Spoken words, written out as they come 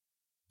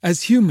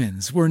As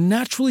humans, we're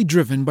naturally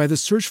driven by the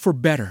search for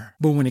better.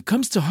 But when it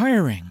comes to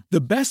hiring,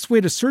 the best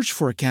way to search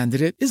for a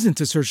candidate isn't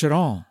to search at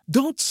all.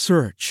 Don't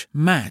search,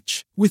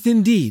 match with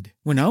Indeed.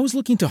 When I was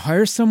looking to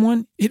hire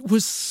someone, it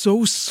was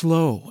so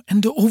slow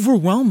and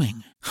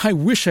overwhelming. I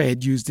wish I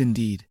had used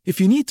Indeed.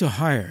 If you need to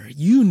hire,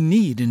 you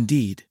need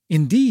Indeed.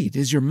 Indeed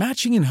is your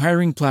matching and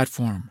hiring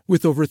platform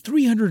with over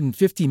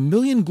 350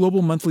 million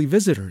global monthly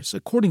visitors,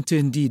 according to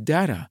Indeed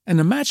data, and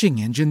a matching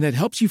engine that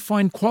helps you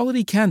find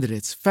quality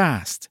candidates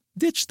fast.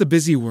 Ditch the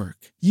busy work.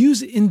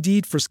 Use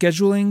Indeed for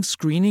scheduling,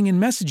 screening,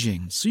 and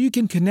messaging so you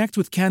can connect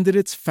with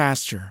candidates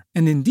faster.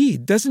 And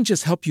Indeed doesn't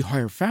just help you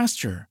hire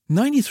faster.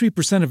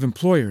 93% of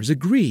employers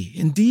agree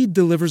Indeed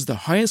delivers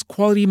the highest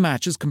quality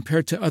matches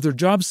compared to other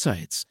job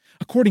sites,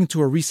 according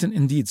to a recent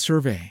Indeed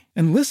survey.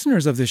 And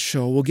listeners of this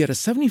show will get a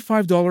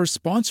 $75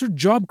 sponsored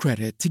job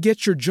credit to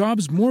get your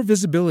jobs more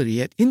visibility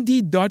at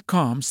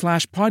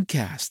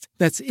Indeed.com/podcast.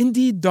 That's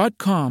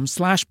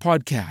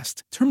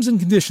Indeed.com/podcast. Terms and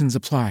conditions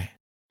apply.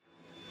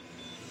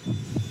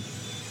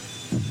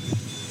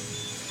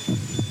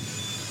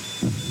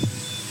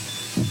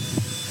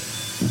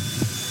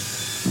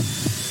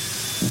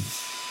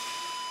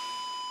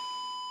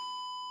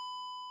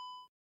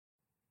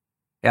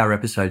 Our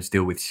episodes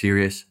deal with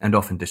serious and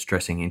often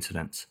distressing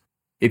incidents.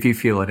 If you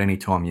feel at any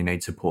time you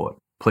need support,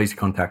 please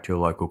contact your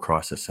local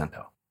crisis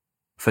centre.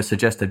 For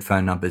suggested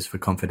phone numbers for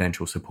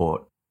confidential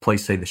support,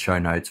 please see the show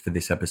notes for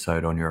this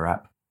episode on your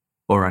app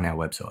or on our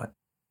website.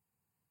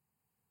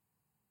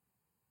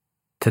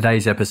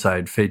 Today's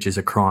episode features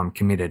a crime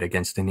committed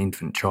against an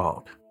infant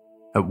child.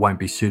 It won't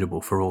be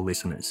suitable for all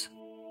listeners.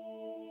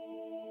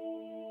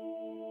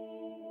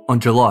 On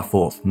July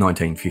 4th,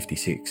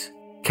 1956,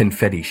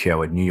 confetti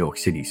showered New York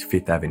City's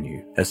Fifth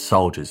Avenue as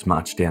soldiers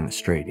marched down the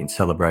street in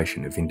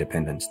celebration of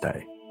Independence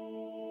Day.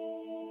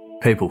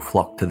 People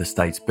flocked to the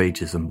state's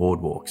beaches and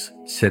boardwalks,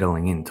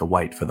 settling in to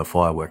wait for the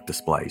firework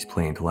displays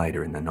planned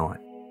later in the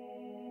night.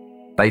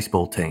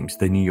 Baseball teams,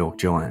 the New York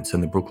Giants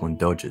and the Brooklyn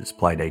Dodgers,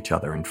 played each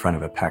other in front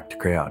of a packed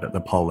crowd at the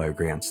Polo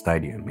Grounds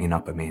Stadium in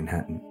Upper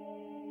Manhattan.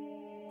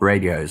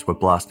 Radios were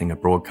blasting a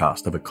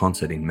broadcast of a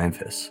concert in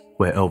Memphis,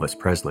 where Elvis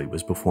Presley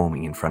was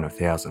performing in front of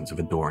thousands of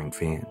adoring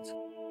fans.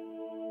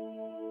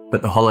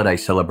 But the holiday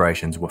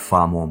celebrations were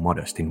far more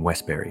modest in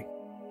Westbury,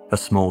 a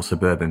small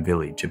suburban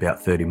village about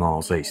 30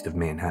 miles east of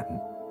Manhattan.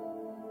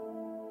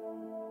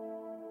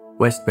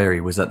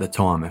 Westbury was at the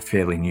time a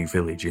fairly new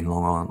village in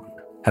Long Island,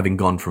 having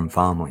gone from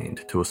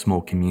farmland to a small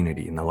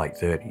community in the late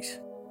 30s.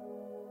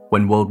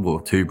 When World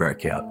War II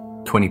broke out,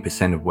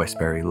 20% of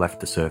Westbury left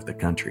to serve the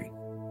country.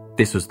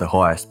 This was the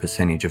highest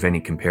percentage of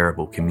any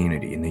comparable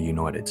community in the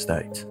United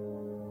States.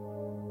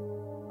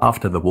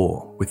 After the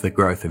war, with the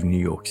growth of New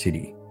York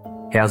City,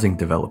 housing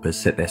developers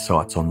set their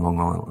sights on Long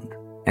Island,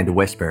 and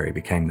Westbury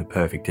became the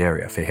perfect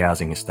area for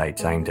housing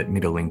estates aimed at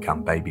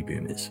middle-income baby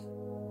boomers.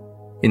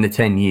 In the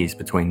 10 years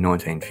between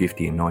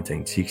 1950 and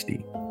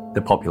 1960,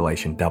 the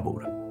population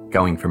doubled,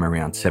 going from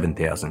around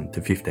 7,000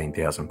 to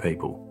 15,000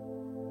 people.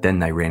 Then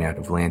they ran out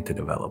of land to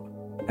develop,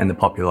 and the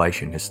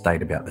population has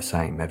stayed about the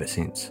same ever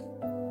since.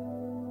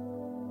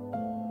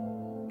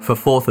 For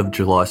 4th of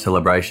July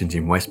celebrations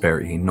in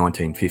Westbury in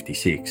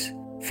 1956,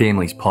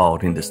 families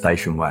piled into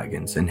station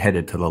wagons and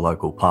headed to the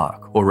local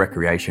park or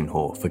recreation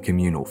hall for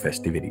communal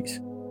festivities.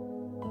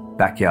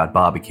 Backyard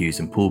barbecues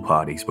and pool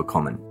parties were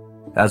common,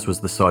 as was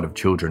the sight of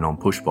children on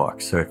push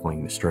bikes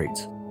circling the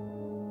streets.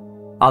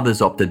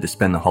 Others opted to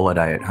spend the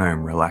holiday at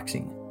home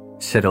relaxing,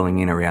 settling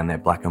in around their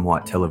black and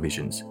white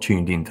televisions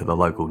tuned in to the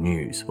local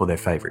news or their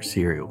favourite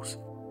serials.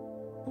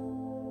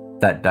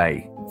 That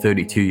day,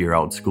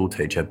 32-year-old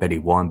schoolteacher Betty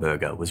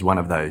Weinberger was one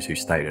of those who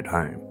stayed at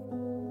home.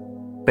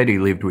 Betty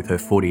lived with her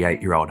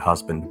 48-year-old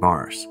husband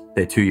Morris,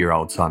 their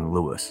 2-year-old son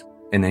Lewis,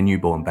 and their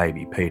newborn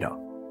baby Peter.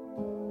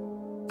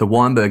 The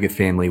Weinberger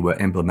family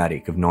were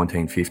emblematic of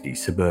 1950s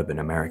suburban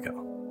America.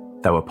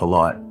 They were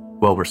polite,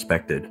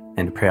 well-respected,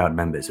 and proud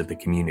members of the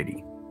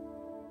community.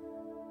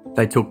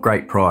 They took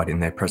great pride in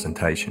their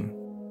presentation.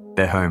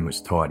 Their home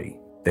was tidy,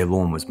 their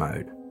lawn was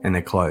mowed, and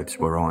their clothes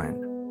were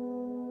ironed.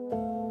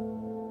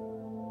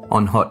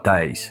 On hot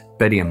days,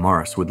 Betty and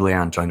Morris would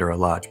lounge under a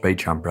large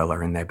beach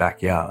umbrella in their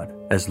backyard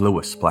as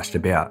Lewis splashed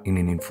about in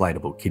an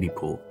inflatable kiddie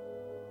pool.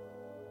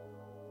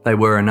 They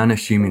were an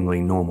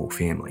unassumingly normal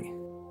family,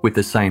 with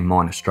the same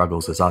minor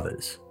struggles as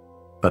others,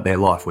 but their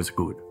life was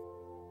good.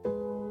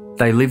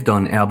 They lived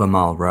on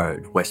Albemarle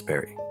Road,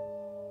 Westbury.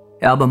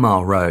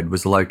 Albemarle Road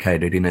was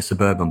located in a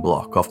suburban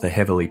block off the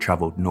heavily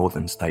travelled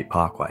Northern State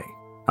Parkway,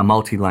 a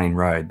multi-lane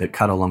road that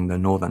cut along the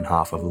northern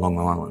half of Long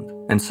Island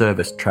and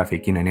serviced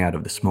traffic in and out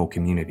of the small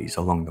communities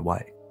along the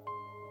way.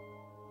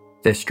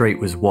 Their street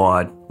was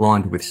wide,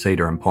 lined with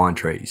cedar and pine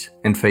trees,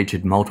 and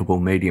featured multiple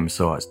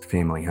medium-sized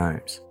family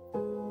homes.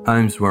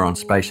 Homes were on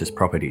spacious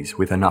properties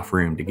with enough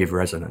room to give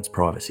residents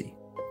privacy.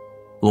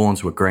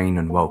 Lawns were green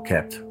and well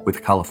kept,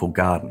 with colourful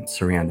gardens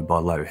surrounded by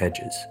low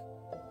hedges.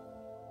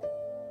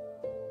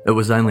 It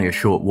was only a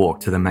short walk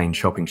to the main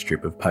shopping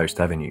strip of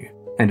Post Avenue,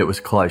 and it was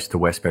close to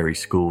Westbury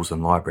schools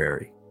and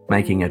library,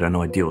 making it an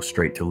ideal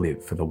street to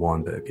live for the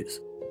Weinbergers.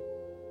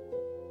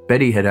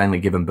 Betty had only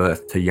given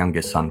birth to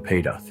youngest son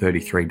Peter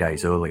 33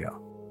 days earlier.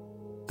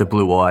 The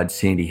blue-eyed,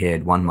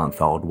 sandy-haired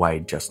 1-month-old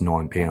weighed just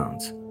 9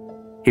 pounds.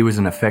 He was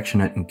an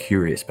affectionate and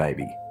curious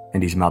baby,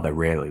 and his mother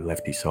rarely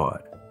left his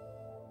side.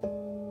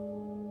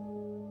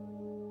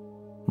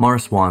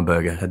 Morris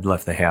Weinberger had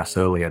left the house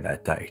earlier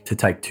that day to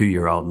take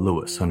 2-year-old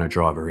Lewis on a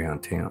drive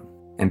around town,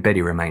 and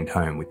Betty remained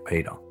home with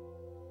Peter.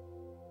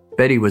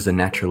 Betty was a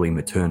naturally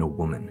maternal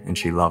woman, and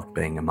she loved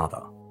being a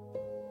mother.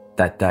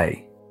 That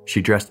day, she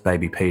dressed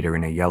baby Peter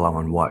in a yellow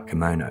and white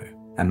kimono,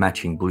 a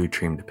matching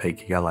blue-trimmed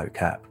peak yellow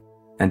cap,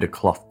 and a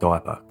cloth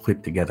diaper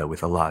clipped together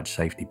with a large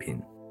safety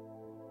pin.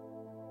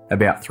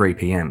 About 3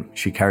 p.m,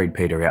 she carried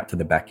Peter out to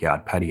the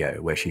backyard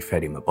patio where she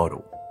fed him a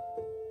bottle.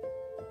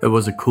 It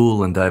was a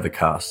cool and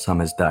overcast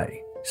summer's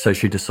day, so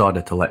she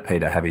decided to let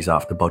Peter have his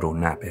after-bottle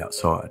nap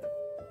outside.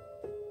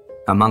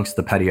 Amongst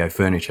the patio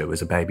furniture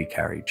was a baby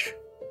carriage.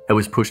 It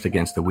was pushed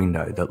against a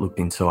window that looked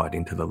inside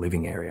into the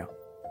living area.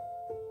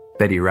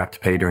 Betty wrapped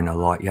Peter in a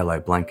light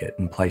yellow blanket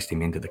and placed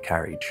him into the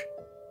carriage.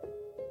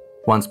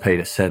 Once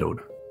Peter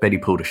settled, Betty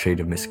pulled a sheet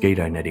of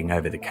mosquito netting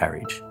over the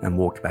carriage and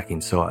walked back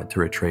inside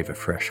to retrieve a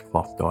fresh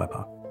cloth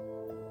diaper.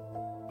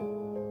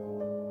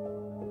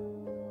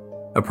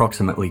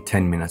 Approximately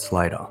 10 minutes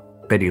later,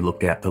 Betty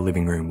looked out the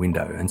living room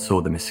window and saw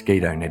the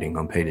mosquito netting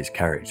on Peter's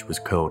carriage was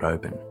curled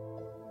open.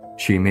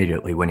 She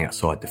immediately went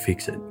outside to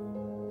fix it,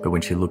 but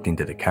when she looked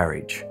into the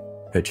carriage,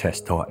 her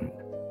chest tightened,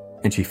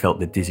 and she felt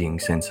the dizzying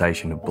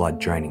sensation of blood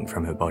draining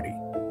from her body.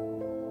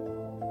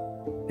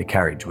 The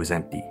carriage was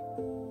empty.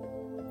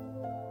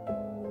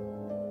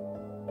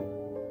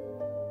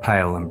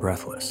 Pale and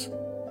breathless,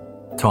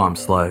 time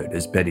slowed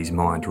as Betty's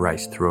mind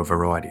raced through a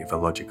variety of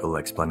illogical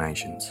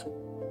explanations.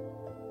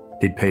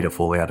 Did Peter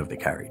fall out of the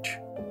carriage?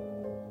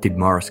 Did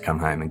Morris come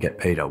home and get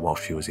Peter while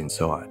she was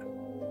inside?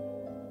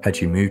 Had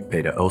she moved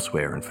Peter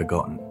elsewhere and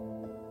forgotten?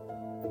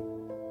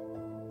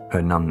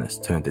 Her numbness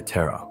turned to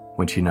terror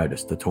when she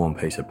noticed the torn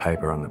piece of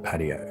paper on the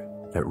patio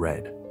that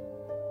read,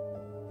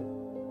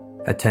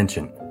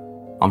 "Attention,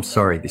 I'm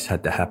sorry this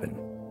had to happen,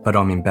 but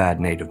I'm in bad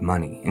need of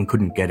money and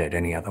couldn't get it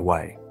any other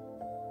way.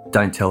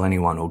 Don't tell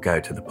anyone or go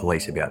to the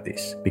police about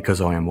this because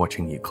I am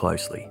watching you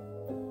closely.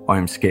 I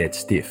am scared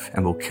stiff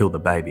and will kill the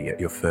baby at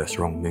your first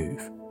wrong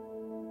move.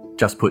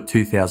 Just put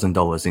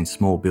 $2,000 in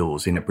small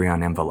bills in a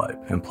brown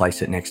envelope and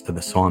place it next to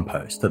the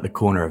signpost at the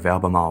corner of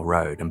Albemarle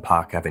Road and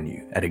Park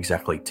Avenue at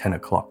exactly 10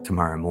 o'clock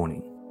tomorrow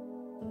morning.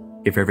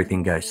 If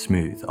everything goes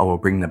smooth, I will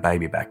bring the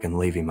baby back and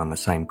leave him on the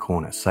same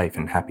corner safe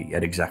and happy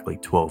at exactly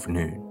 12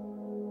 noon.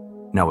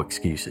 No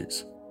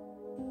excuses.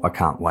 I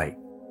can't wait.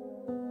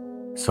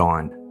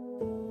 Signed,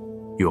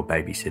 your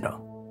babysitter."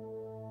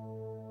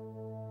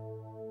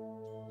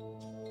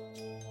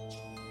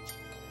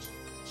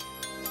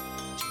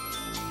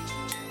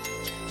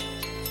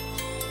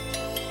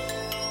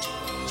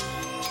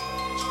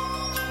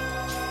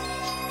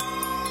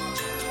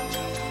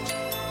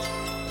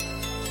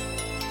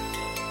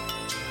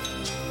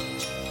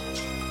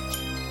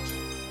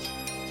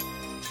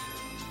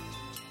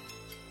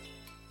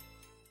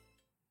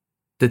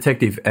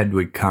 Detective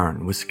Edward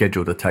Curran was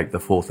scheduled to take the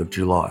 4th of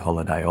July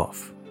holiday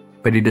off,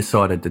 but he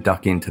decided to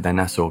duck into the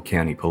Nassau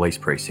County Police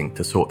Precinct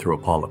to sort through a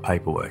pile of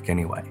paperwork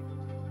anyway.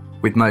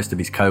 With most of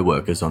his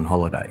co-workers on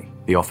holiday,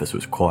 the office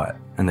was quiet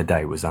and the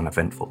day was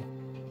uneventful.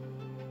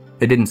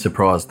 It didn't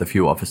surprise the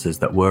few officers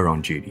that were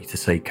on duty to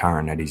see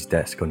Curran at his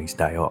desk on his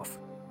day off.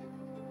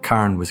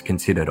 Curran was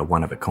considered a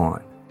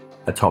one-of-a-kind,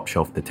 a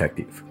top-shelf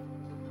detective,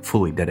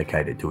 fully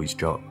dedicated to his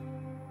job.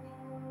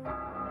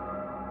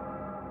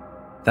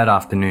 That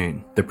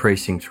afternoon, the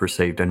precinct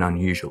received an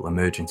unusual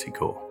emergency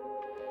call.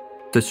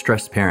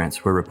 Distressed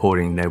parents were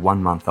reporting their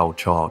 1-month-old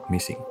child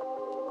missing.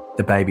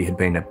 The baby had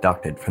been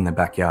abducted from the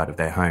backyard of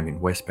their home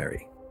in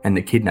Westbury, and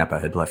the kidnapper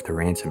had left a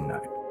ransom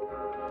note.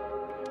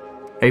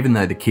 Even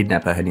though the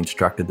kidnapper had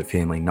instructed the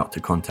family not to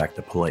contact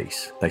the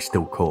police, they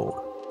still called,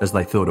 as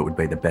they thought it would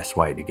be the best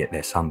way to get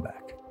their son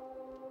back.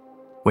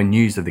 When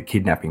news of the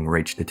kidnapping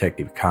reached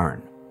Detective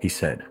Curran, he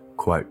said,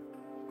 quote,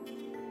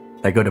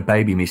 "They got a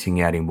baby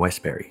missing out in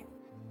Westbury.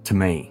 To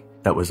me,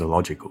 that was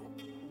illogical.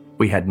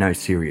 We had no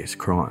serious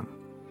crime.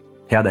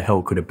 How the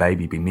hell could a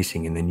baby be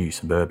missing in the new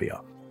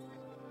suburbia?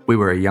 We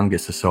were a younger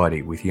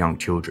society with young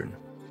children,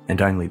 and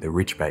only the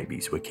rich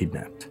babies were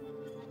kidnapped."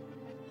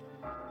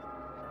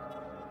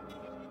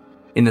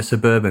 In the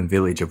suburban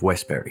village of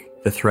Westbury,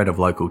 the threat of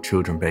local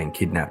children being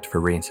kidnapped for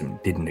ransom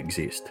didn't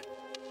exist.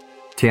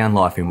 Town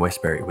life in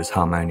Westbury was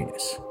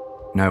harmonious.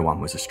 No one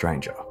was a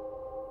stranger.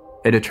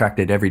 It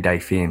attracted everyday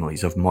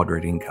families of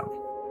moderate income,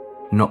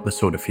 not the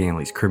sort of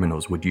families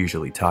criminals would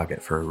usually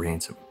target for a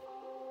ransom.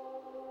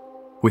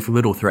 With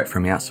little threat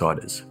from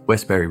outsiders,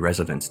 Westbury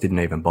residents didn't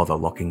even bother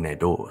locking their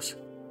doors.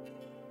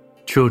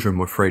 Children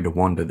were free to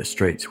wander the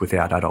streets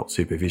without adult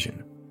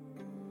supervision.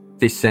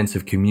 This sense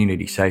of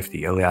community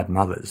safety allowed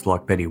mothers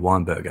like Betty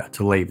Weinberger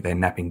to leave their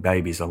napping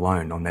babies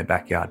alone on their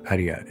backyard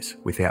patios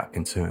without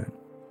concern.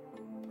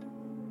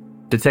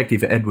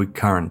 Detective Edward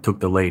Curran took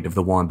the lead of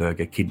the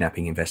Weinberger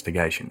kidnapping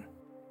investigation.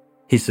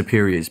 His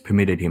superiors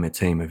permitted him a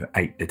team of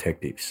 8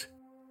 detectives.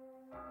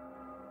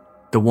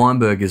 The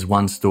Weinbergers'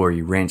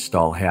 one-storey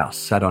ranch-style house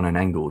sat on an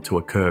angle to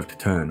a curved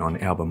turn on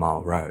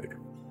Albemarle Road.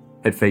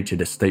 It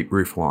featured a steep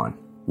roofline,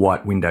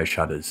 white window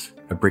shutters,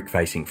 a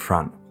brick-facing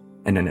front,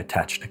 and an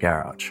attached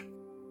garage.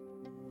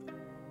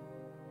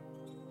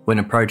 When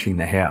approaching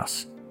the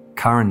house,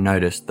 Curran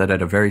noticed that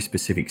at a very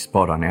specific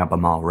spot on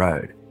Albemarle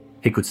Road,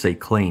 he could see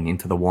clean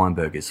into the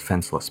Weinbergers'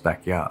 fenceless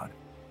backyard,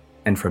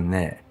 and from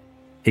there,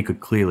 he could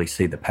clearly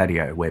see the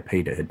patio where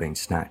Peter had been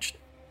snatched.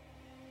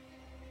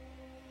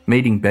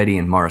 Meeting Betty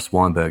and Morris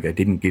Weinberger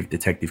didn't give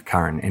Detective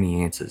Curran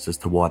any answers as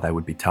to why they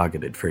would be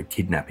targeted for a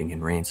kidnapping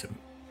and ransom.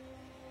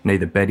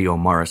 Neither Betty or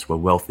Morris were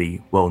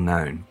wealthy,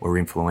 well-known, or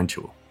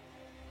influential.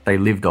 They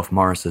lived off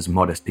Morris's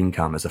modest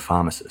income as a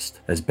pharmacist,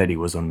 as Betty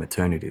was on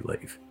maternity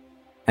leave,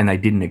 and they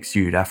didn't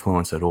exude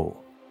affluence at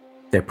all.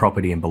 Their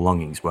property and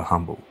belongings were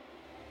humble.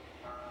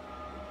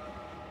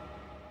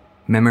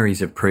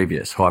 Memories of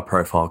previous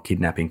high-profile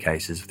kidnapping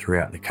cases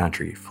throughout the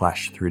country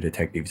flashed through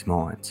detectives'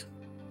 minds.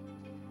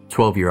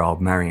 12-year-old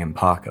Marion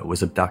Parker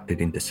was abducted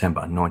in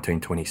December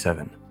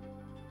 1927.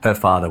 Her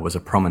father was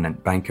a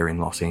prominent banker in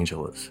Los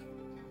Angeles.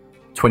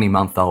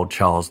 20-month-old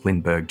Charles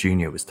Lindbergh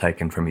Jr. was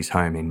taken from his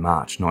home in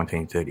March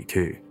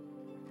 1932.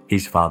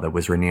 His father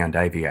was renowned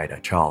aviator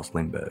Charles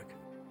Lindbergh.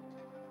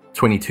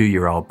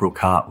 22-year-old Brooke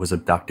Hart was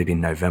abducted in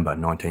November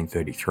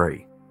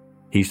 1933.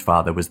 His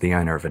father was the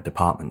owner of a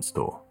department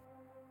store.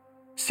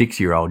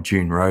 6-year-old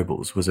June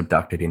Robles was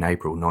abducted in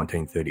April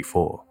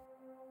 1934.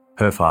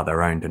 Her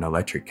father owned an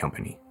electric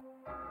company.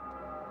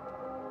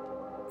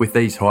 With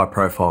these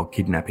high-profile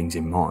kidnappings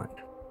in mind,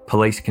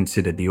 police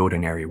considered the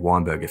ordinary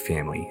Weinberger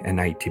family an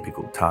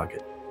atypical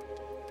target.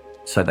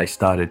 So they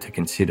started to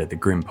consider the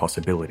grim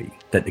possibility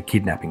that the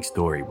kidnapping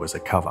story was a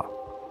cover.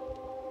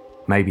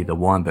 Maybe the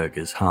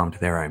Weinbergers harmed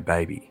their own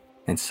baby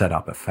and set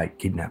up a fake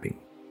kidnapping.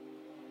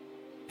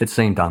 It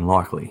seemed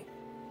unlikely,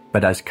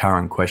 but as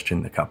Curran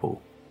questioned the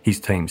couple, his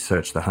team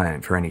searched the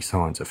home for any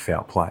signs of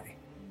foul play.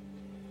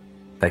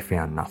 They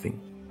found nothing.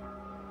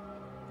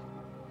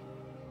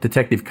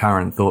 Detective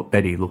Curran thought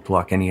Betty looked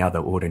like any other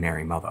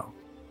ordinary mother.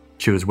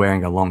 She was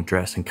wearing a long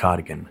dress and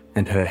cardigan,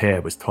 and her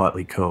hair was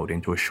tightly curled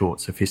into a short,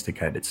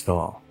 sophisticated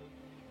style.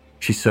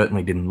 She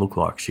certainly didn't look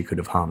like she could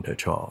have harmed her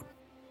child.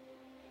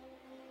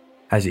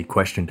 As he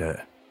questioned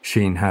her,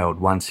 she inhaled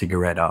one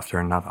cigarette after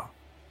another,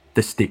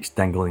 the sticks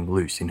dangling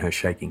loose in her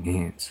shaking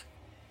hands.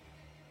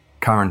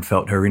 Curran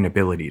felt her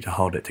inability to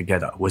hold it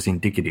together was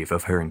indicative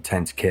of her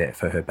intense care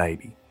for her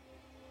baby.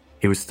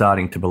 He was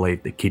starting to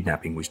believe the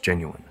kidnapping was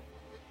genuine,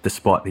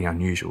 despite the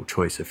unusual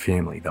choice of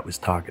family that was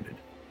targeted.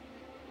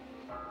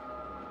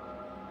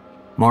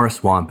 Morris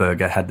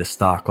Weinberger had the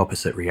stark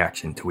opposite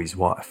reaction to his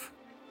wife.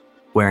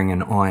 Wearing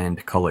an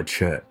ironed collared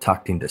shirt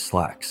tucked into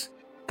slacks,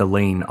 the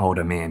lean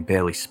older man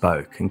barely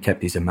spoke and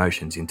kept his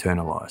emotions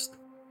internalised.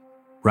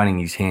 Running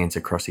his hands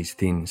across his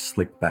thin,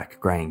 slicked-back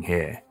greying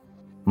hair,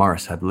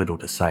 Morris had little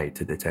to say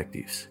to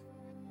detectives.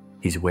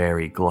 His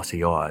wary,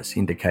 glossy eyes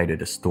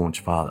indicated a staunch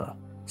father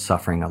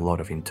suffering a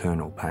lot of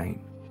internal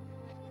pain.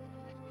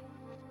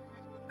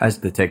 As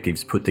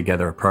detectives put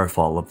together a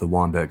profile of the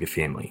Weinberger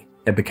family,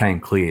 it became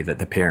clear that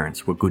the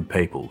parents were good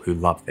people who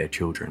loved their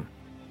children.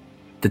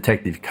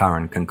 Detective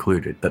Curran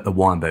concluded that the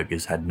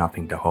Weinbergers had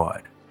nothing to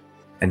hide,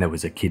 and there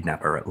was a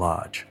kidnapper at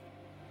large.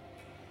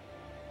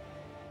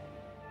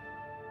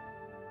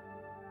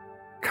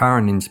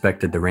 Curran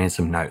inspected the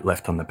ransom note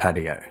left on the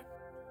patio.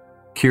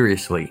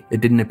 Curiously, it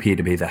didn't appear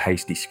to be the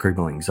hasty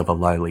scribblings of a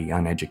lowly,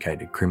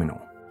 uneducated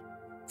criminal.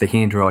 The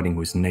handwriting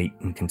was neat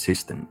and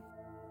consistent.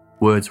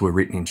 Words were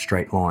written in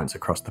straight lines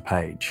across the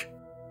page.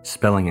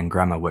 Spelling and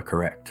grammar were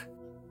correct.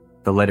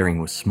 The lettering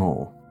was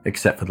small,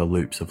 except for the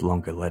loops of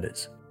longer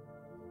letters.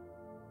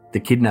 The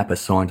kidnapper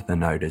signed the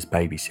note as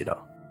babysitter,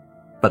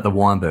 but the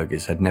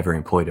Weinbergers had never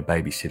employed a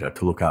babysitter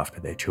to look after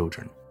their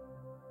children.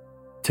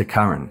 To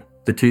Curran,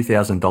 the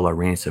 $2,000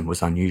 ransom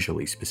was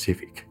unusually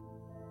specific.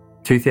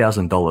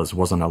 $2,000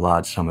 wasn't a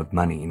large sum of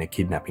money in a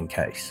kidnapping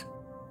case.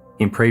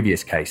 In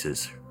previous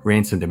cases,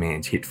 ransom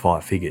demands hit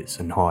 5 figures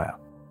and higher.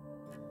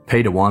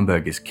 Peter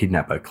Weinberger's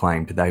kidnapper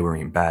claimed they were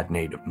in bad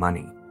need of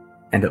money,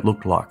 and it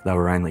looked like they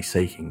were only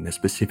seeking the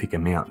specific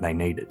amount they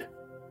needed.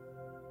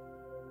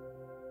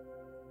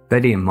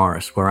 Betty and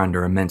Morris were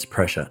under immense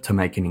pressure to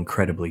make an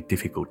incredibly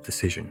difficult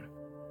decision.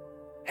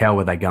 How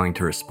were they going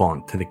to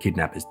respond to the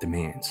kidnapper's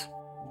demands?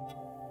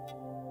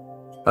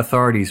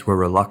 Authorities were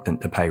reluctant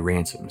to pay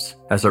ransoms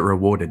as it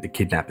rewarded the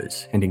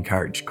kidnappers and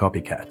encouraged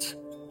copycats.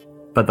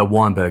 But the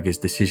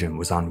Weinbergers' decision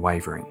was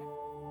unwavering.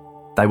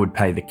 They would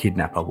pay the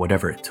kidnapper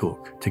whatever it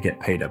took to get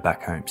Peter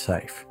back home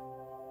safe.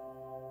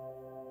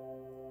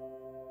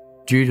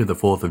 Due to the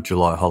 4th of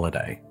July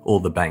holiday, all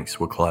the banks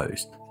were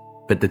closed,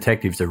 but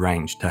detectives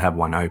arranged to have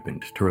one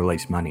opened to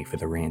release money for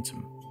the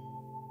ransom.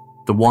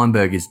 The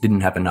Weinbergers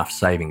didn't have enough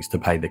savings to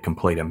pay the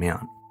complete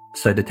amount,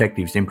 so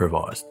detectives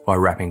improvised by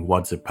wrapping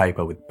wads of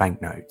paper with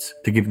banknotes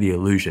to give the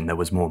illusion there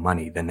was more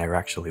money than there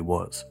actually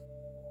was.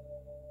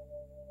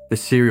 The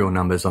serial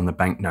numbers on the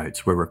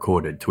banknotes were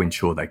recorded to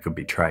ensure they could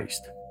be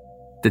traced.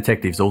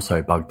 Detectives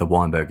also bugged the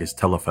Weinbergers'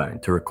 telephone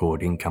to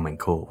record incoming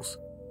calls.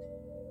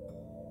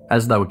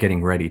 As they were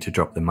getting ready to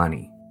drop the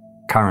money,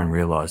 Curran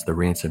realised the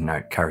ransom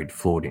note carried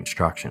flawed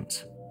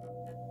instructions.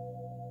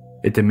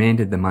 It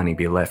demanded the money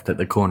be left at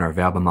the corner of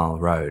Albemarle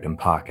Road and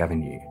Park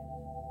Avenue,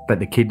 but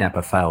the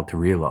kidnapper failed to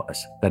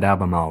realise that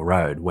Albemarle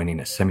Road went in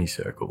a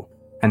semicircle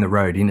and the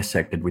road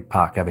intersected with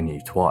Park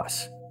Avenue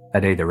twice,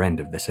 at either end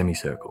of the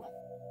semicircle.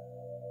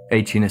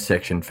 Each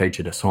intersection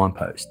featured a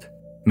signpost,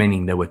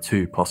 meaning there were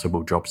 2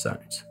 possible drop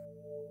zones.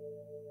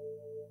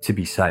 To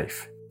be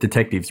safe,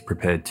 detectives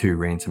prepared 2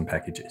 ransom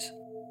packages,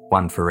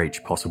 one for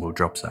each possible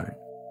drop zone.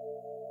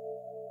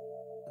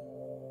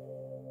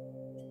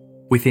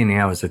 Within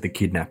hours of the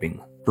kidnapping,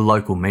 the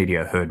local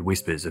media heard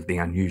whispers of the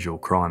unusual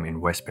crime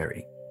in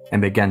Westbury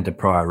and began to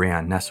pry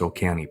around Nassau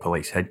County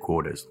Police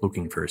Headquarters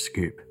looking for a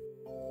scoop.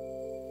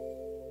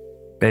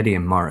 Betty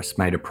and Morris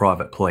made a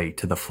private plea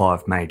to the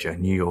 5 major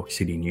New York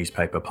City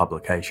newspaper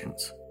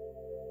publications.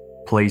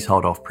 Please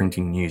hold off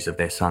printing news of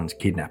their son's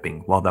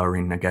kidnapping while they were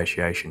in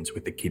negotiations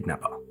with the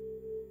kidnapper.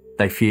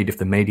 They feared if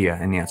the media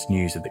announced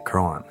news of the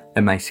crime,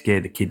 it may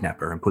scare the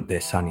kidnapper and put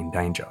their son in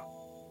danger.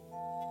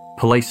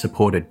 Police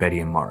supported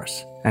Betty and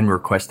Morris and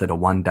requested a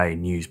 1-day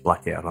news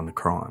blackout on the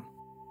crime.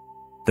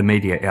 The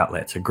media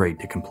outlets agreed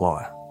to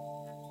comply.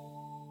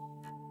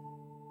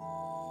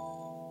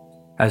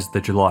 As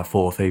the July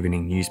 4th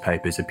evening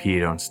newspapers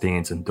appeared on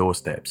stands and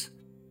doorsteps,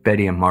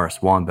 Betty and Morris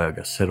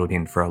Weinberger settled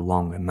in for a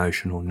long,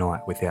 emotional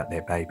night without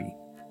their baby.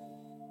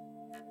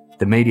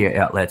 The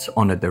media outlets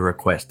honoured the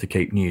request to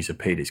keep news of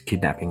Peter's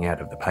kidnapping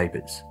out of the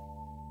papers.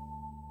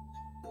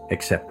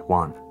 Except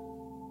one.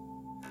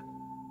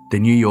 The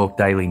New York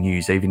Daily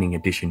News Evening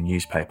Edition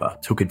newspaper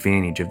took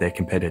advantage of their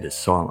competitors'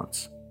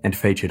 silence and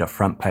featured a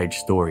front-page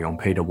story on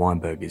Peter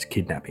Weinberger's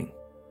kidnapping.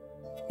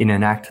 In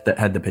an act that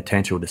had the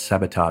potential to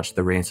sabotage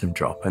the ransom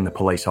drop and the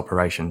police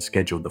operation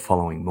scheduled the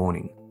following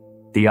morning,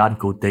 the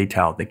article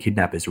detailed the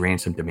kidnappers'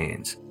 ransom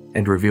demands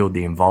and revealed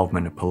the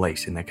involvement of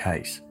police in the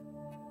case.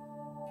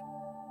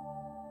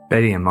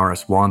 Betty and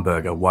Morris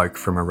Weinberger woke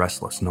from a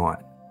restless night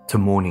to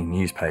morning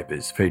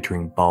newspapers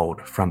featuring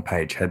bold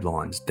front-page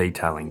headlines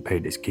detailing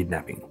Peter's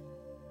kidnapping.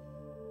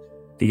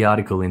 The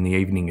article in the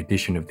evening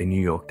edition of the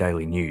New York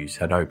Daily News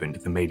had opened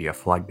the media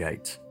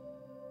floodgates.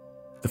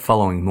 The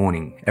following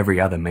morning, every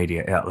other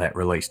media outlet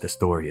released a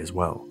story as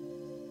well.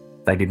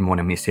 They didn't want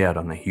to miss out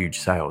on the huge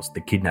sales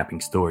the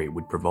kidnapping story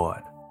would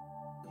provide.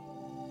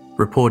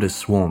 Reporters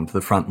swarmed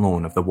the front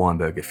lawn of the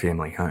Weinberger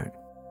family home.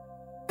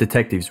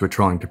 Detectives were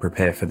trying to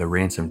prepare for the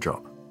ransom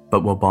drop,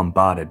 but were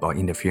bombarded by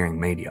interfering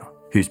media,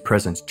 whose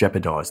presence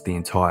jeopardised the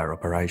entire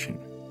operation.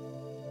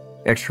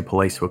 Extra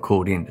police were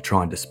called in to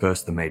try and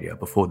disperse the media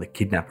before the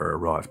kidnapper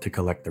arrived to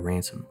collect the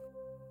ransom.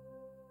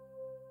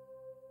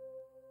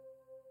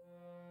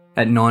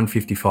 At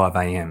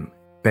 9:55am,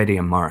 Betty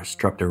and Morris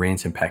dropped a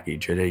ransom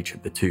package at each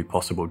of the 2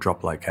 possible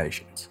drop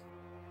locations.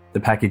 The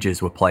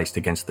packages were placed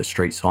against the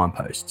street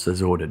signposts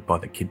as ordered by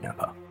the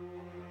kidnapper.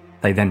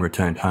 They then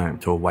returned home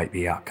to await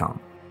the outcome,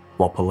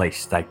 while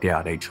police staked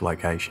out each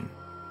location.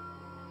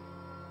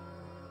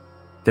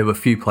 There were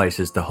few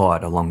places to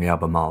hide along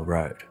Albemarle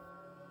Road.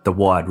 The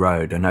wide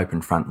road and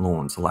open front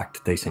lawns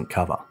lacked decent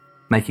cover,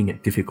 making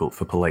it difficult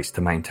for police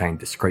to maintain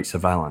discreet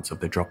surveillance of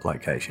the drop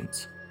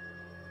locations.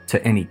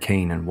 To any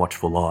keen and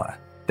watchful eye,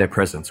 their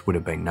presence would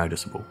have been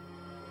noticeable.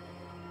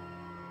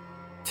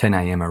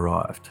 10am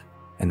arrived,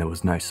 and there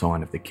was no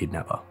sign of the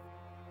kidnapper.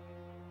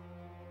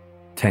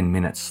 10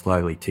 minutes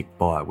slowly ticked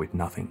by with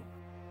nothing.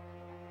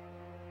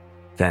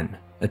 Then,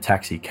 a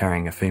taxi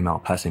carrying a female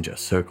passenger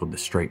circled the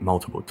street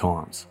multiple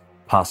times,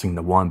 passing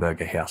the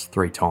Weinberger house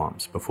 3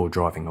 times before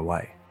driving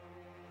away.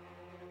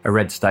 A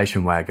red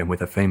station wagon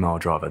with a female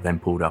driver then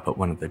pulled up at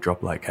one of the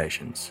drop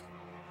locations,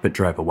 but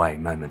drove away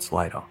moments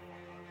later.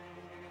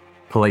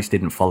 Police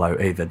didn't follow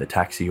either the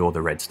taxi or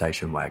the red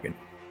station wagon.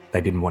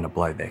 They didn't want to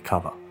blow their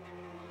cover.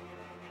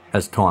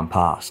 As time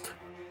passed,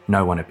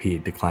 no one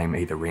appeared to claim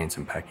either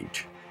ransom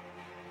package.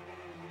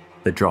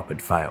 The drop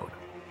had failed.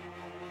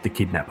 The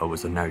kidnapper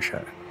was a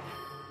no-show.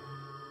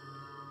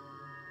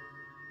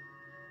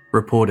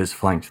 Reporters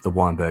flanked the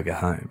Weinberger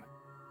home.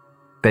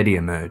 Betty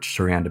emerged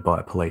surrounded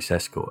by a police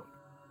escort.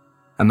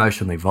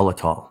 Emotionally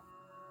volatile,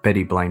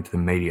 Betty blamed the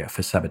media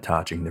for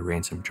sabotaging the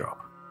ransom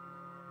drop.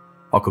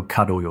 "I could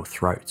cut all your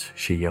throats,"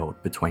 she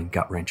yelled between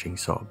gut-wrenching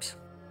sobs.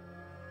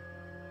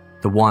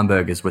 The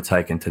Weinbergers were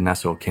taken to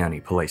Nassau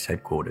County Police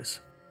Headquarters.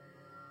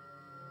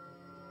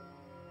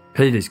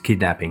 Peter's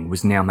kidnapping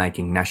was now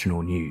making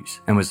national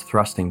news and was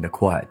thrusting the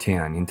quiet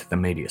town into the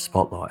media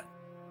spotlight.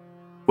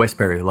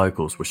 Westbury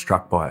locals were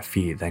struck by a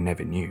fear they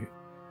never knew.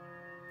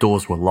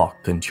 Doors were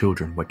locked and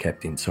children were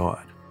kept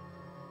inside.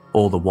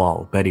 All the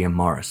while, Betty and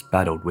Morris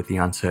battled with the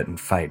uncertain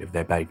fate of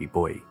their baby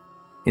boy,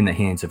 in the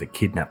hands of a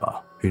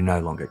kidnapper who no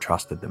longer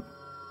trusted them.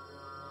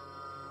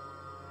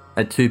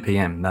 At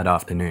 2pm that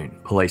afternoon,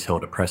 police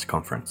held a press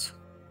conference.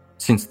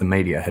 Since the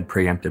media had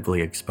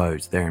preemptively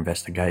exposed their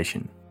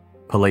investigation,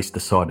 police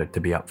decided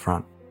to be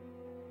upfront.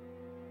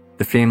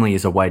 "The family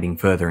is awaiting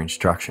further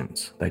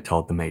instructions," they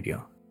told the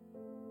media.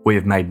 "We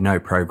have made no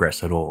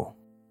progress at all.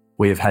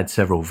 We have had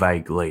several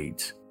vague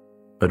leads,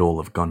 but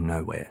all have gone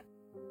nowhere."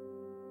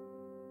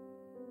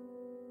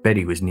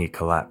 Betty was near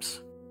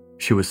collapse.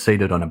 She was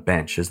seated on a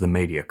bench as the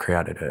media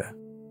crowded her.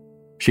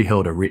 She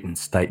held a written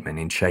statement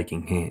in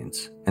shaking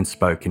hands and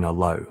spoke in a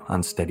low,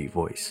 unsteady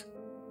voice.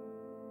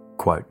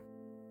 Quote,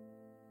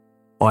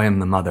 "I am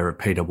the mother of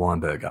Peter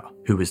Weinberger,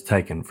 who was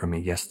taken from me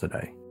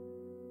yesterday.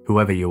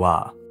 Whoever you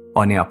are,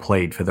 I now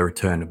plead for the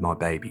return of my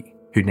baby,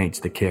 who needs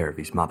the care of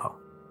his mother.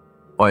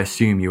 I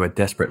assume you are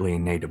desperately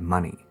in need of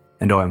money,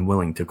 and I am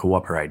willing to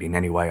cooperate in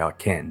any way I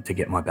can to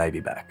get my baby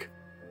back.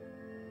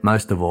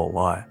 Most of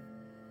all,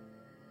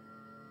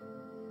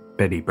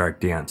 Betty broke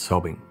down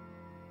sobbing.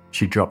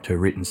 She dropped her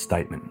written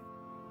statement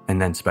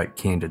and then spoke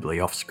candidly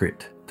off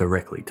script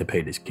directly to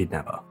Peter's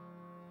kidnapper.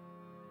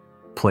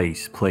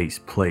 Please, please,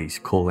 please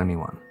call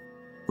anyone.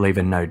 Leave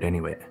a note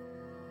anywhere.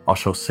 I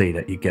shall see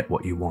that you get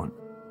what you want."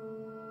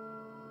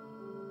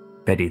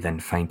 Betty then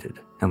fainted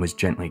and was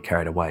gently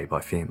carried away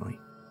by family.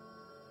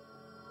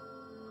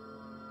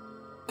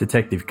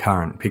 Detective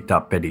Curran picked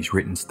up Betty's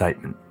written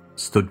statement,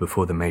 stood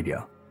before the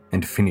media,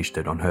 and finished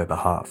it on her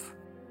behalf.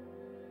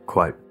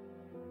 Quote,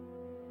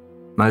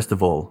 "Most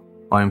of all,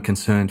 I am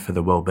concerned for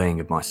the well-being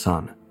of my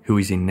son, who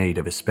is in need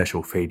of a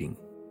special feeding,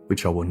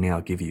 which I will now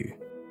give you."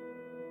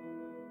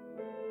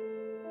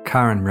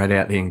 Curran read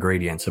out the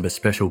ingredients of a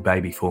special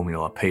baby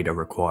formula Peter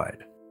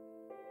required.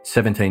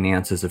 17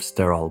 ounces of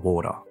sterile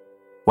water,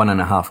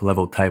 1.5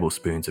 level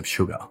tablespoons of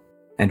sugar,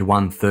 and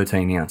 1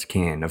 13-ounce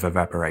can of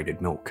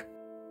evaporated milk.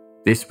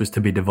 This was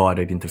to be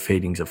divided into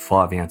feedings of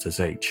 5 ounces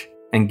each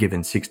and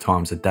given 6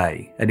 times a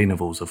day at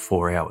intervals of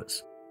 4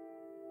 hours.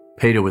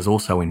 Peter was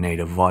also in need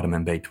of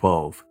vitamin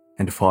B12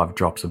 and 5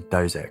 drops of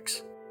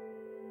Dozex.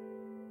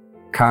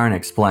 Curran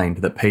explained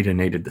that Peter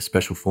needed the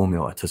special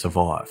formula to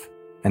survive,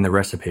 and the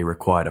recipe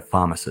required a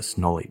pharmacist's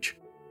knowledge.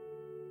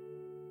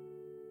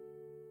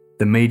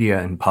 The media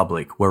and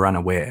public were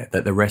unaware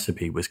that the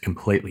recipe was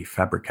completely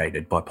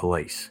fabricated by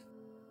police.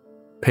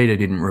 Peter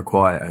didn't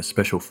require a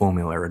special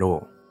formula at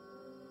all.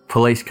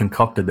 Police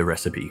concocted the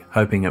recipe,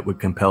 hoping it would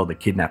compel the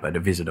kidnapper to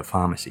visit a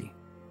pharmacy.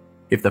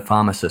 If the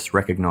pharmacist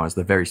recognised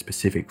the very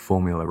specific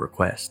formula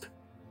request,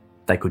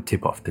 they could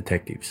tip off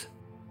detectives.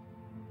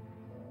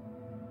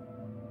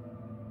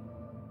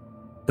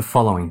 The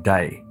following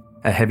day,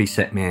 a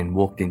heavy-set man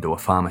walked into a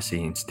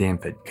pharmacy in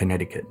Stamford,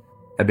 Connecticut,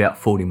 about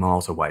 40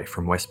 miles away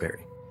from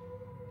Westbury.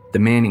 The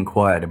man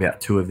inquired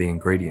about 2 of the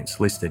ingredients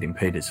listed in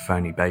Peter's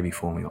phony baby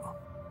formula,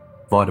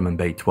 vitamin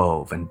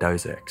B12 and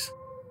Dozex.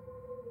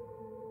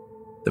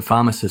 The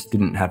pharmacist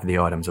didn't have the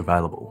items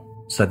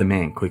available, so the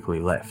man quickly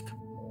left.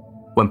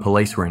 When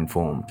police were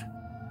informed,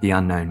 the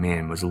unknown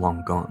man was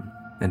long gone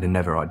and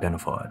never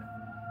identified.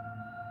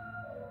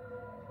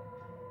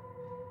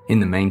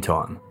 In the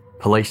meantime,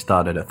 police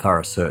started a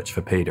thorough search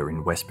for Peter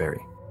in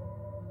Westbury.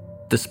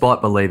 Despite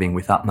believing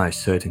with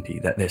utmost certainty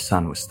that their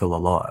son was still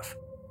alive,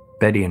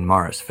 Betty and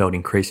Morris felt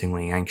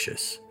increasingly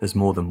anxious as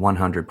more than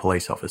 100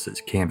 police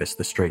officers canvassed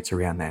the streets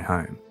around their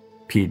home,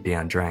 peered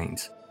down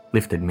drains,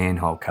 lifted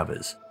manhole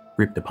covers,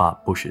 ripped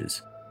apart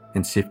bushes,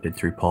 and sifted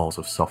through piles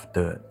of soft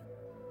dirt.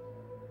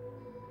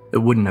 It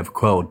wouldn't have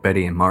quelled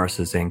Betty and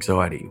Morris's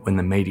anxiety when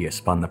the media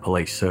spun the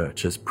police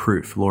search as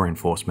proof law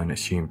enforcement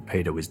assumed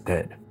Peter was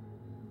dead.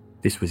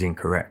 This was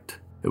incorrect.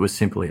 It was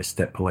simply a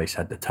step police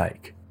had to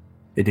take.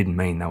 It didn't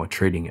mean they were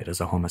treating it as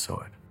a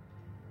homicide.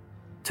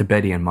 To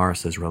Betty and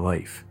Morris's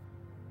relief,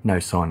 no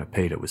sign of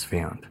Peter was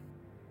found.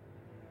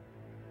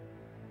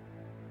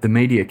 The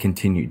media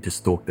continued to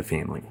stalk the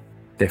family.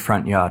 Their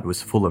front yard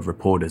was full of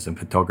reporters and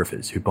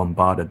photographers who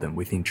bombarded them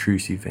with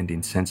intrusive and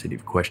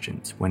insensitive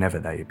questions whenever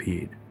they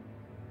appeared.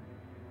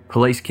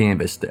 Police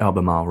canvassed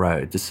Albemarle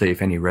Road to see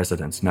if any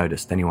residents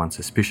noticed anyone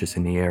suspicious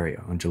in the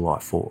area on July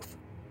 4th.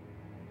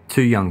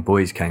 2 young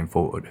boys came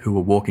forward who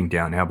were walking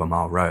down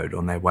Albemarle Road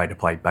on their way to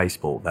play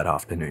baseball that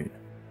afternoon.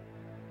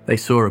 They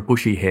saw a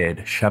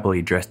bushy-haired,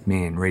 shabbily dressed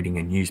man reading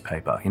a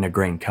newspaper in a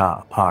green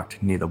car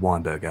parked near the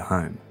Weinberger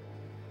home.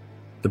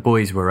 The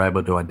boys were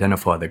able to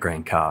identify the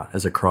green car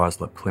as a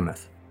Chrysler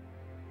Plymouth.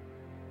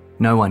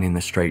 No one in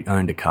the street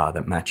owned a car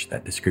that matched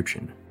that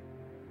description.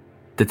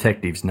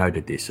 Detectives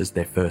noted this as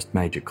their first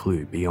major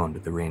clue beyond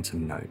the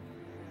ransom note.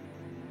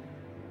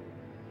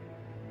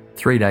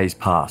 3 days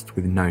passed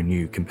with no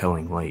new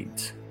compelling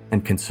leads,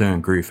 and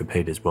concern grew for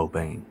Peter's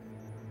well-being.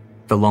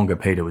 The longer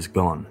Peter was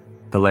gone,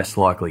 the less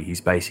likely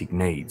his basic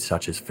needs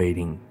such as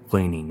feeding,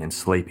 cleaning and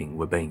sleeping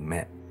were being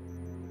met.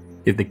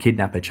 If the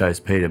kidnapper chose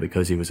Peter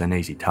because he was an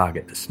easy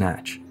target to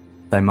snatch,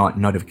 they might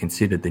not have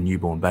considered the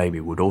newborn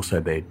baby would also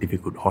be a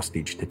difficult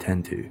hostage to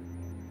tend to.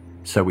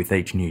 So with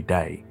each new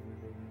day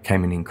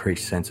came an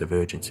increased sense of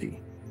urgency.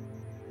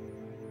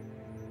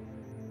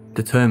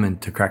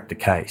 Determined to crack the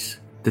case,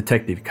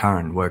 Detective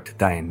Curran worked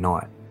day and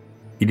night.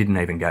 He didn't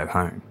even go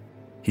home.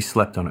 He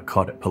slept on a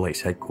cot at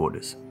police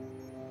headquarters.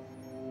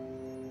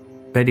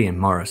 Betty and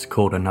Morris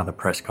called another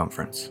press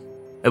conference.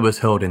 It was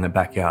held in the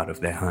backyard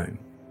of their home.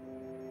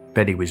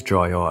 Betty was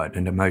dry-eyed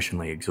and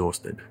emotionally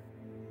exhausted.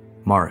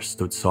 Morris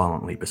stood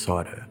silently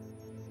beside her.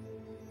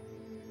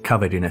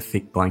 Covered in a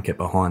thick blanket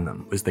behind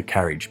them was the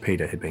carriage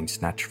Peter had been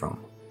snatched from.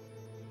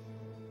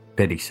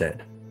 Betty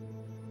said,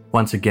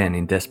 Once again,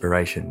 in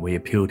desperation, we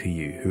appeal to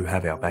you who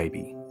have our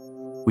baby.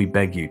 We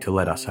beg you to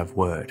let us have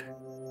word.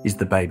 Is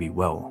the baby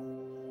well?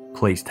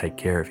 Please take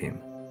care of him.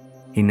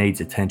 He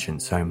needs attention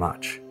so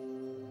much.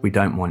 We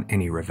don't want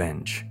any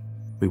revenge.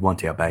 We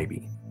want our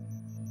baby.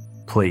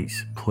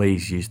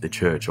 Please use the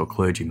church or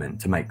clergyman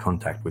to make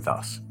contact with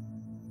us.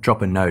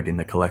 Drop a note in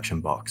the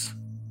collection box.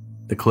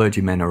 The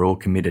clergymen are all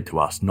committed to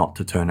us not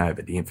to turn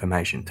over the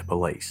information to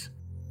police.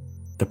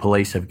 The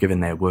police have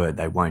given their word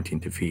they won't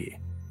interfere.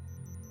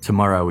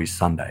 Tomorrow is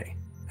Sunday,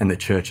 and the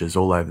churches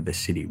all over the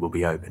city will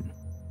be open.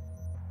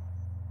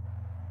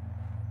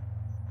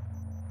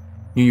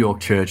 New York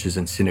churches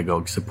and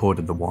synagogues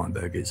supported the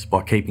Weinbergers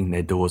by keeping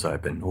their doors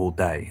open all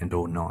day and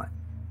all night.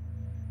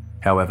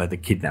 However, the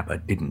kidnapper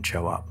didn't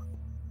show up.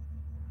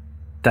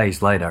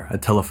 Days later, a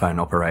telephone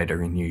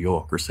operator in New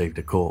York received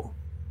a call.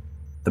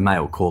 The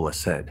male caller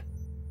said,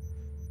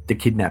 "The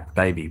kidnapped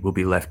baby will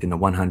be left in the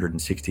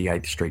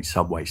 168th Street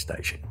subway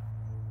station."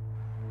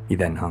 He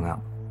then hung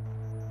up.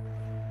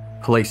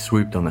 Police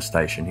swooped on the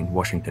station in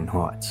Washington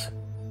Heights.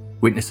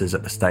 Witnesses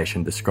at the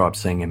station described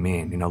seeing a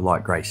man in a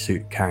light grey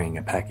suit carrying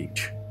a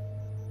package.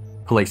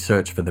 Police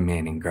searched for the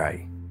man in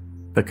grey,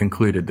 but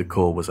concluded the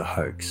call was a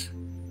hoax,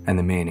 and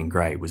the man in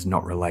grey was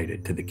not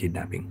related to the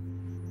kidnapping.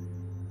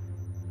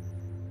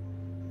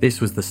 This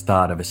was the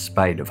start of a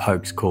spate of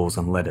hoax calls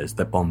and letters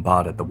that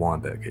bombarded the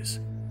Weinbergers.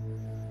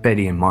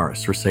 Betty and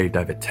Morris received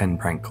over 10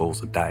 prank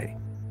calls a day.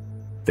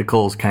 The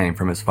calls came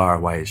from as far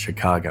away as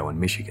Chicago and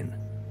Michigan.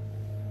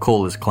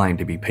 Callers claimed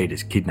to be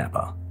Peter's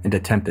kidnapper and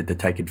attempted to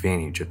take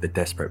advantage of the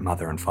desperate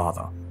mother and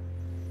father.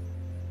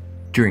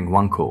 During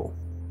one call,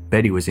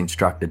 Betty was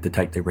instructed to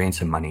take the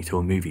ransom money to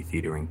a movie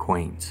theatre in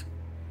Queens.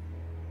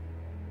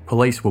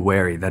 Police were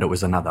wary that it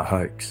was another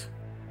hoax,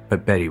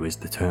 but Betty was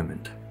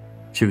determined.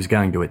 She was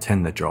going to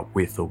attend the job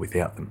with or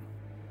without them.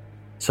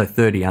 So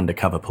 30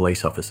 undercover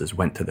police officers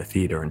went to the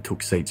theatre and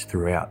took seats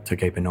throughout to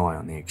keep an eye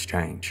on the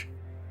exchange.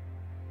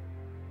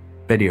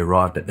 Betty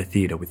arrived at the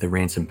theatre with the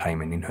ransom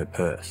payment in her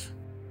purse.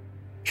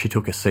 She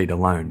took a seat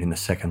alone in the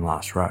second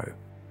last row.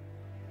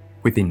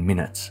 Within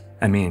minutes,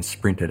 a man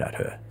sprinted at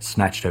her,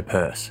 snatched her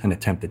purse and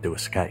attempted to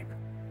escape.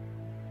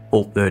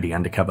 All 30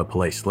 undercover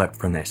police leapt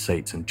from their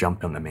seats and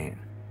jumped on the man.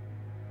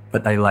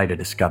 But they later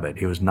discovered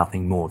he was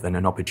nothing more than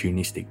an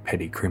opportunistic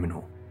petty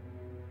criminal,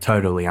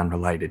 totally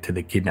unrelated to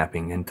the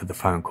kidnapping and to the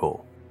phone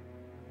call.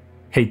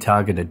 He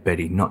targeted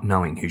Betty not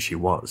knowing who she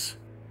was,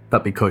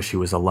 but because she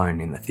was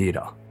alone in the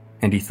theatre,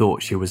 and he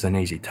thought she was an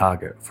easy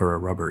target for a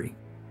robbery.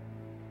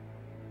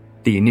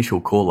 The initial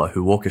caller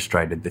who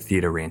orchestrated the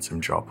theatre ransom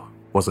job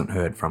wasn't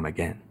heard from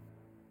again.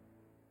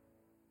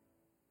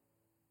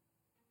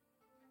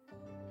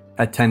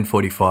 At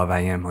 10:45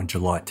 a.m. on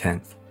July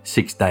 10th,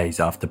 6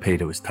 days after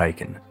Peter was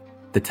taken,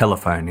 the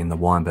telephone in the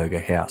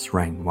Weinberger house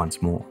rang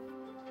once more.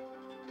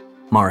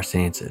 Morris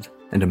answered,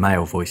 and a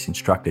male voice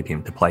instructed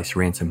him to place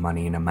ransom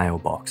money in a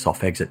mailbox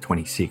off exit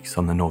 26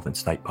 on the Northern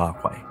State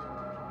Parkway.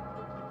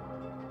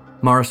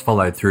 Morris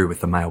followed through with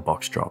the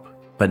mailbox drop,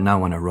 but no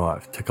one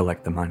arrived to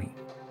collect the money.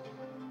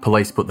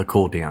 Police put the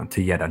call down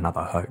to yet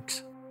another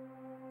hoax.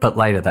 But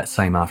later that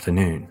same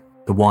afternoon,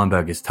 the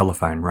Weinbergers'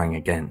 telephone rang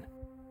again.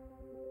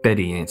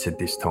 Betty answered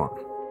this time,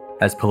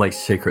 as police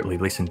secretly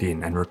listened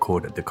in and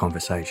recorded the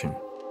conversation.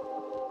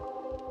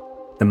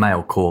 The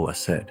male caller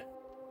said,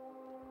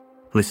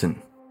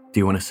 "Listen, do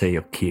you want to see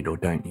your kid or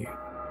don't you?"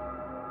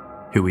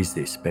 "Who is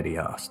this?" Betty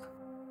asked.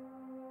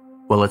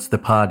 "Well, it's the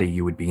party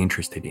you would be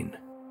interested in.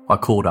 I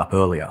called up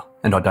earlier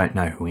and I don't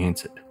know who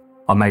answered.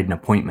 I made an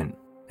appointment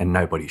and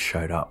nobody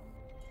showed up."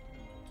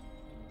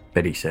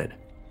 Betty said,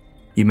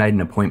 "You made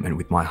an appointment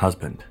with my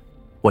husband.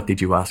 What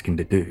did you ask him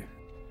to do?"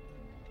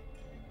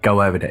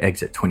 "Go over to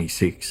exit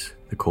 26,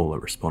 the caller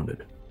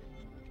responded.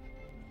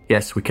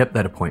 "Yes, we kept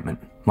that appointment.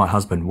 My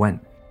husband went."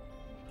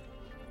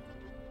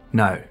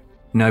 "No,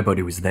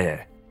 nobody was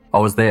there. I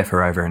was there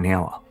for over an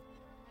hour."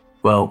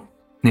 "Well,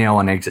 now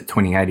on exit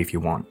 28 if you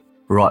want,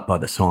 right by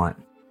the sign.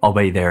 I'll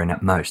be there in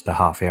at most a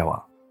half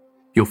hour.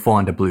 You'll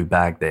find a blue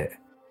bag there.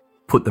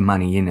 Put the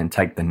money in and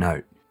take the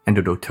note, and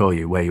it'll tell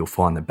you where you'll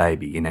find the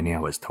baby in an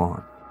hour's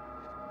time."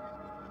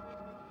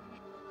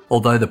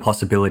 Although the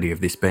possibility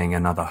of this being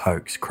another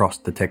hoax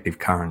crossed Detective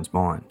Curran's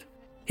mind,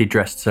 he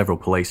dressed several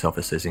police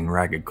officers in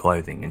ragged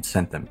clothing and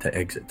sent them to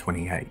exit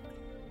 28.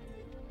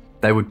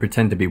 They would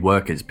pretend to be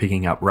workers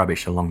picking up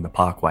rubbish along the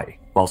parkway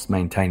whilst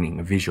maintaining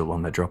a visual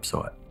on the drop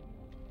site.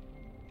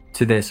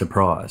 To their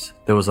surprise,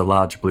 there was a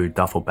large blue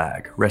duffel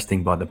bag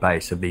resting by the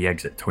base of the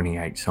exit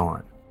 28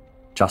 sign,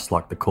 just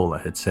like the caller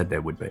had said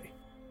there would be.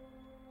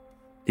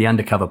 The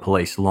undercover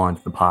police lined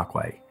the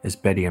parkway as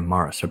Betty and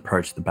Morris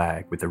approached the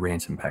bag with the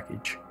ransom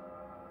package.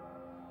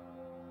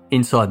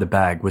 Inside the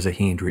bag was a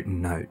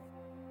handwritten note.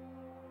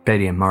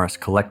 Betty and Morris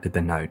collected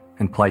the note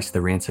and placed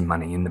the ransom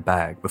money in the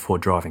bag before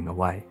driving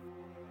away.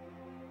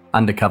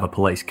 Undercover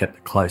police kept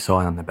a close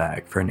eye on the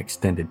bag for an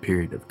extended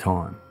period of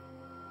time,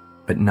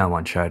 but no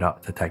one showed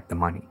up to take the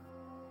money.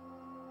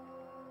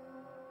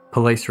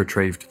 Police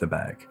retrieved the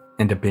bag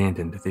and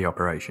abandoned the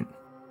operation.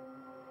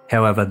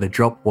 However, the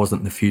drop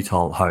wasn't the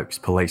futile hoax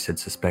police had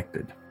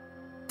suspected.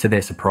 To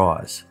their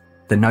surprise,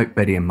 the note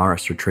Betty and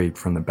Morris retrieved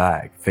from the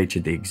bag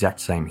featured the exact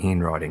same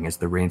handwriting as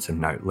the ransom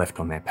note left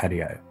on their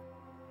patio.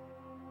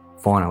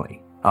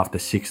 Finally, after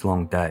 6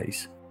 long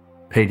days,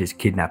 Peter's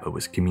kidnapper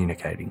was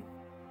communicating.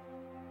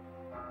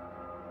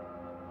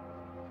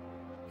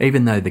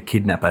 Even though the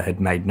kidnapper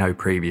had made no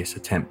previous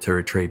attempt to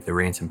retrieve the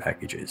ransom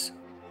packages,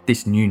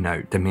 this new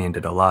note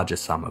demanded a larger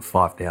sum of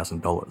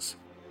 $5,000.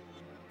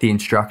 The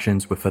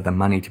instructions were for the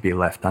money to be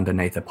left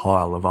underneath a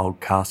pile of old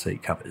car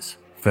seat covers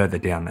further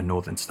down the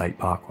Northern State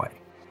Parkway.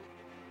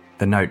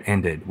 The note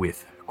ended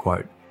with,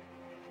 quote,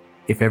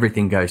 "If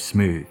everything goes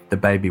smooth, the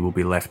baby will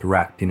be left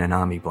wrapped in an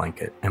army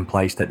blanket and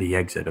placed at the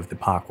exit of the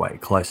parkway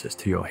closest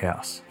to your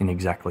house in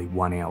exactly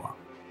 1 hour.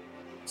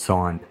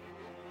 Signed,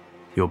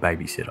 your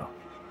babysitter."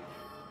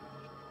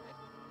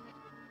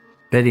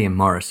 Betty and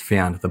Morris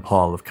found the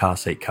pile of car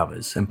seat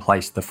covers and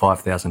placed the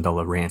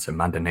 $5,000 ransom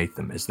underneath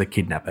them as the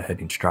kidnapper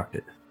had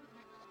instructed.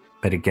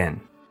 But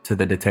again, to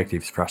the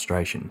detective's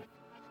frustration,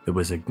 it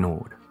was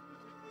ignored.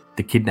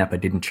 The kidnapper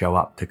didn't show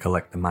up to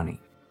collect the money,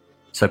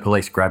 so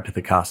police grabbed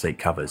the car seat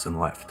covers and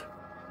left.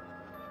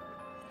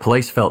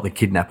 Police felt the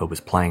kidnapper was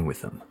playing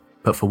with them,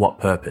 but for what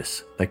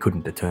purpose, they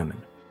couldn't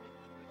determine.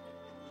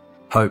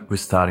 Hope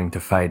was starting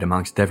to fade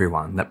amongst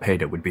everyone that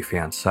Peter would be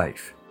found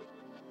safe.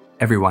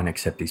 Everyone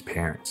except his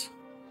parents.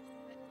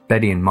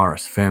 Betty and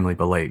Morris firmly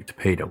believed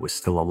Peter was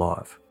still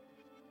alive.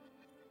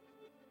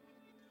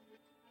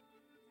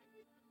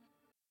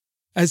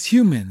 As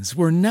humans,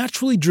 we're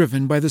naturally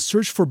driven by the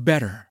search for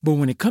better. But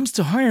when it comes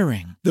to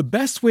hiring, the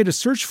best way to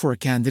search for a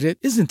candidate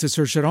isn't to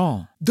search at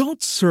all.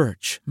 Don't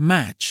search,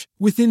 match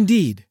with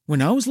Indeed.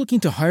 When I was looking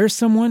to hire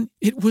someone,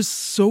 it was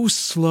so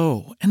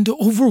slow and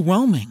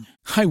overwhelming.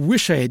 I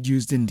wish I had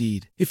used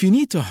Indeed. If you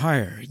need to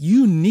hire,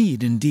 you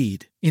need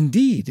Indeed.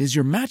 Indeed is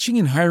your matching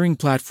and hiring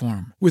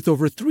platform with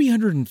over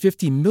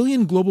 350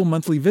 million global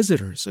monthly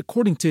visitors,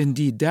 according to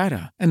Indeed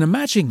data, and a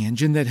matching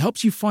engine that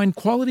helps you find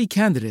quality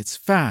candidates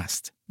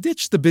fast.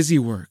 Ditch the busy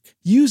work.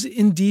 Use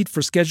Indeed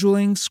for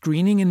scheduling,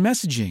 screening, and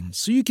messaging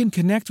so you can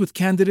connect with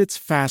candidates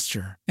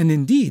faster. And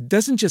Indeed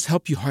doesn't just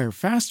help you hire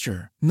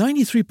faster.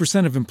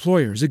 93% of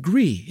employers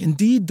agree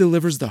Indeed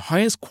delivers the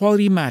highest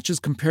quality matches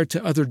compared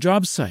to other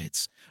job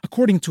sites,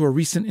 according to a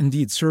recent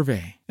Indeed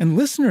survey. And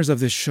listeners of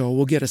this show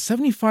will get a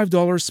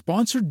 $75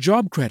 sponsored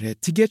job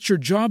credit to get your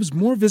jobs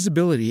more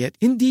visibility at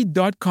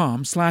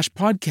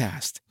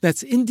Indeed.com/podcast.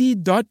 That's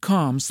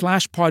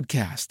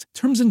Indeed.com/podcast.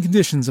 Terms and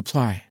conditions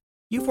apply.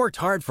 You've worked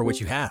hard for what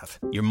you have.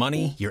 Your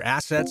money, your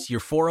assets, your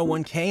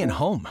 401k, and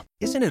home.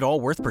 Isn't it all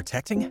worth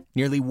protecting?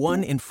 Nearly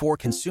 1 in 4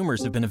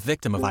 consumers have been a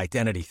victim of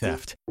identity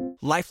theft.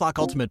 LifeLock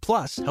Ultimate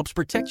Plus helps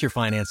protect your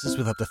finances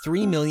with up to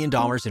 $3 million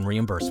in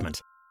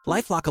reimbursement.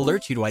 LifeLock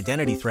alerts you to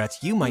identity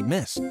threats you might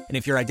miss. And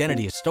if your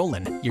identity is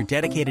stolen, your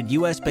dedicated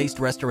U.S.-based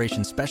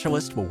restoration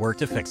specialist will work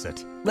to fix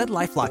it. Let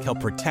LifeLock help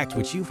protect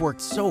what you've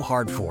worked so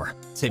hard for.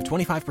 Save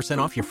 25%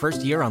 off your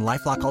first year on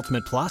LifeLock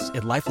Ultimate Plus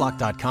at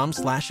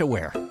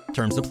LifeLock.com/aware.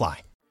 Terms apply.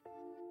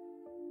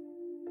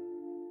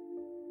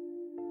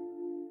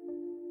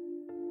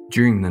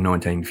 During the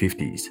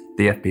 1950s,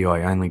 the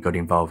FBI only got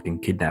involved in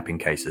kidnapping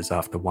cases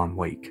after 1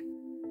 week.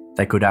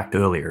 They could act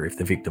earlier if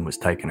the victim was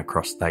taken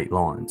across state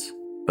lines,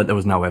 but there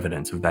was no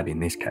evidence of that in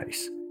this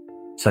case.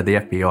 So the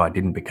FBI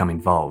didn't become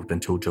involved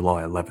until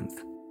July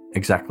 11th,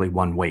 exactly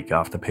 1 week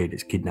after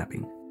Peter's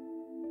kidnapping.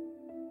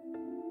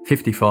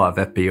 55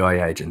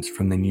 FBI agents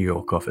from the New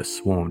York office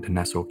swarmed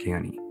Nassau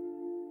County.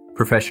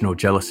 Professional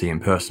jealousy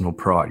and personal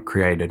pride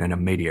created an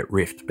immediate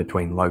rift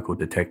between local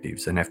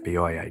detectives and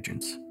FBI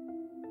agents.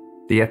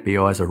 The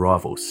FBI's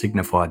arrival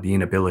signified the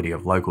inability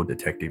of local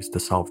detectives to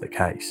solve the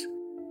case,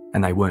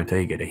 and they weren't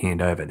eager to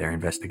hand over their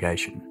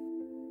investigation.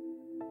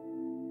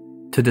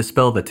 To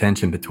dispel the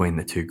tension between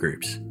the two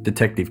groups,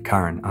 Detective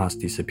Curran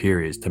asked his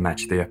superiors to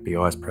match the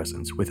FBI's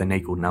presence with an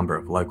equal number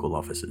of local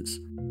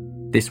officers.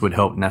 This would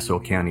help Nassau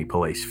County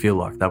Police feel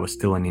like they were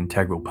still an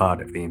integral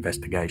part of the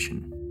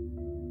investigation.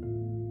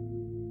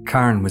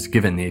 Curran was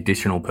given the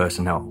additional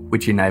personnel,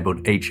 which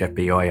enabled each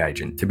FBI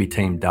agent to be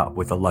teamed up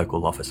with a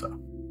local officer.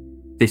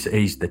 This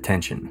eased the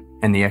tension,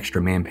 and the extra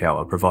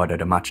manpower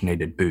provided a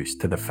much-needed boost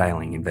to the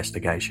failing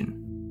investigation.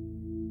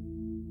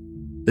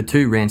 The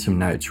 2 ransom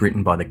notes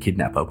written by the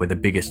kidnapper were the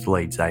biggest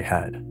leads they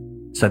had,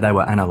 so they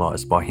were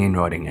analysed by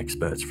handwriting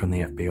experts from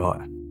the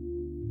FBI.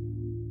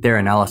 Their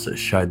analysis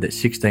showed that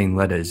 16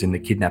 letters in the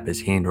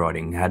kidnapper's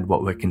handwriting had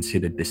what were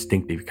considered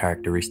distinctive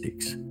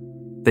characteristics.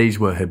 These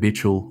were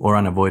habitual or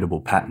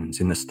unavoidable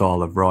patterns in the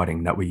style of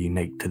writing that were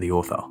unique to the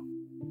author.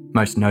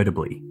 Most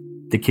notably,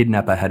 the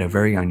kidnapper had a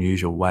very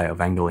unusual way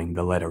of angling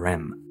the letter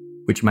M,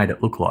 which made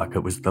it look like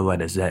it was the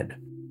letter Z.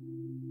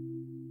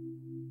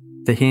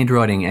 The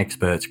handwriting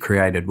experts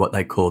created what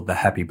they called the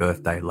Happy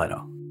Birthday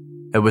letter.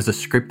 It was a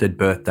scripted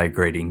birthday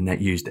greeting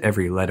that used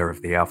every letter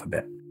of the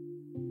alphabet.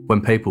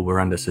 When people were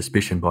under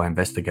suspicion by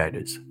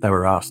investigators, they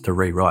were asked to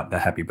rewrite the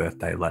Happy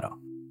Birthday letter.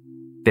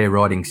 Their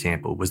writing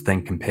sample was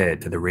then compared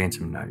to the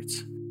ransom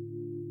notes.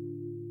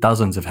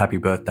 Dozens of Happy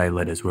Birthday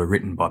letters were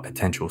written by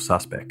potential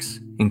suspects,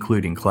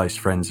 including close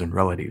friends and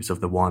relatives of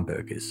the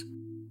Weinbergers.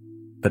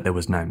 but there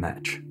was no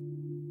match.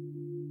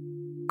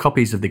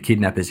 Copies of the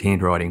kidnapper's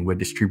handwriting were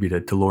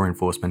distributed to law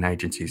enforcement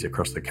agencies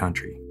across the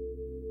country.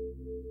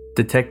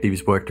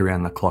 Detectives worked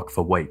around the clock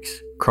for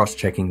weeks,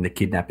 cross-checking the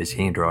kidnapper's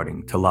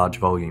handwriting to large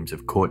volumes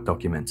of court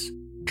documents,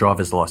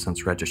 driver's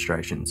licence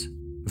registrations,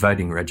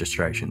 voting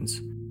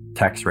registrations,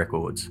 tax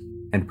records,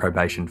 and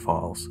probation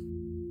files.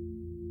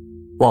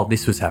 While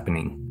this was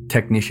happening,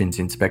 technicians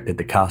inspected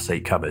the car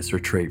seat covers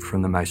retrieved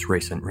from the most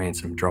recent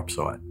ransom drop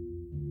site.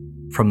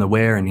 From the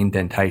wear and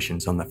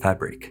indentations on the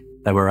fabric,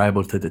 they were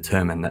able to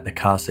determine that the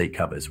car seat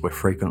covers were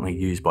frequently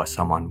used by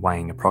someone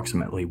weighing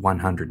approximately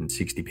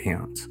 160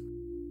 pounds.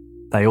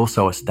 They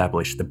also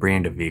established the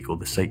brand of vehicle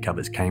the seat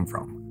covers came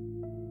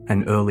from,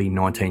 an early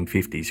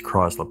 1950s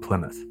Chrysler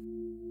Plymouth,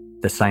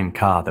 the same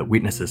car that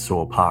witnesses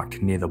saw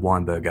parked near the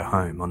Weinberger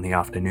home on the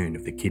afternoon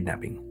of the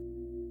kidnapping.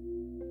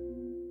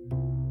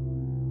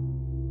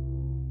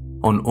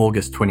 On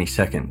August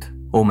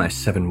 22nd,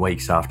 almost 7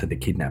 weeks after the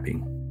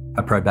kidnapping,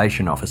 a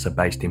probation officer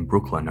based in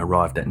Brooklyn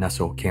arrived at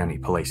Nassau County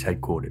Police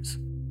Headquarters.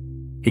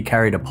 He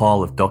carried a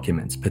pile of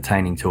documents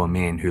pertaining to a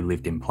man who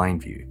lived in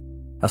Plainview,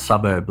 a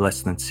suburb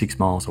less than 6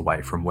 miles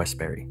away from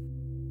Westbury.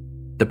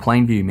 The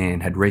Plainview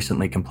man had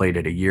recently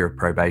completed a year of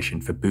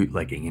probation for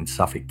bootlegging in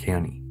Suffolk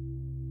County.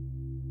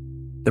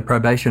 The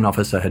probation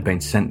officer had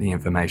been sent the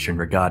information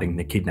regarding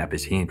the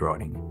kidnapper's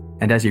handwriting,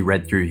 and as he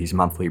read through his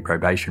monthly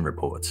probation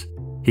reports,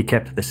 he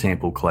kept the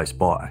sample close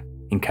by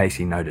in case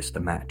he noticed a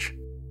match.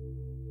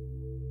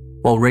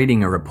 While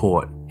reading a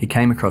report, he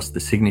came across the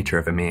signature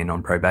of a man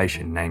on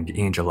probation named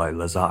Angelo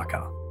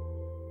Lazarca.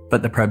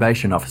 But the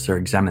probation officer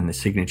examined the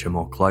signature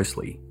more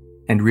closely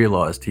and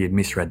realised he had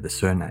misread the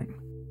surname.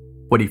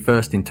 What he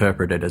first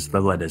interpreted as the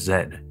letter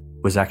Z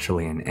was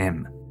actually an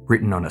M,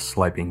 written on a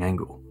sloping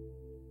angle.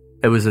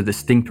 It was a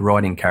distinct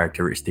writing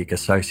characteristic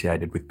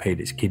associated with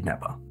Peter's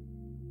kidnapper.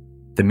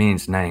 The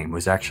man's name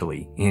was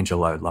actually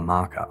Angelo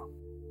Lamarca.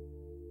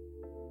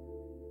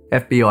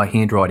 FBI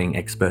handwriting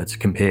experts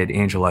compared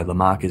Angelo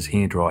Lamarca's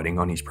handwriting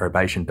on his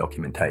probation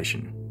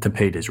documentation to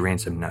Peter's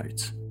ransom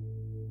notes.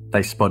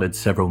 They spotted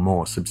several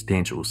more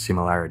substantial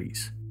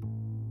similarities.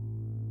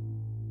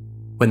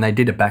 When they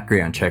did a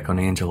background check on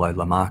Angelo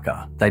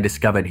Lamarca, they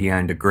discovered he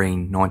owned a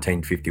green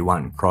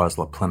 1951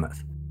 Chrysler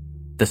Plymouth,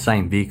 the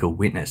same vehicle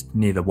witnessed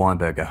near the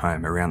Weinberger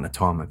home around the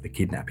time of the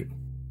kidnapping.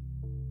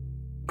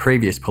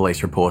 Previous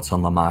police reports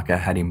on Lamarca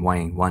had him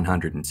weighing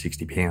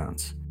 160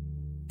 pounds,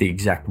 the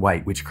exact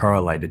weight which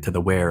correlated to the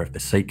wear of the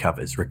seat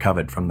covers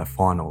recovered from the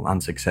final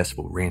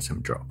unsuccessful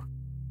ransom drop.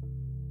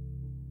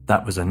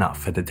 That was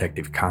enough for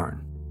Detective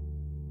Curran.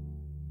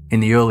 In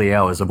the early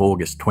hours of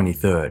August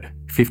 23rd,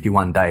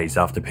 51 days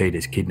after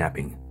Peter's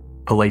kidnapping,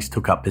 police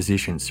took up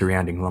positions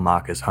surrounding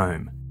Lamarca's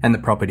home and the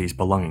properties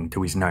belonging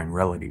to his known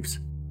relatives.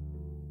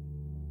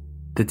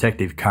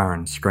 Detective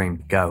Curran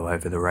screamed "Go"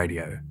 over the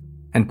radio,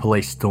 and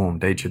police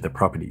stormed each of the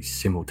properties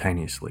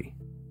simultaneously.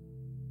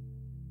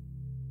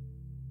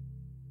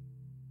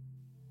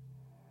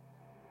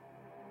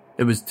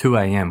 It was 2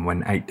 a.m.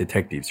 when 8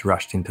 detectives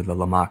rushed into the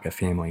Lamarca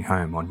family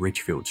home on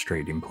Richfield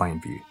Street in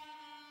Plainview.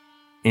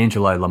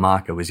 Angelo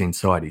Lamarca was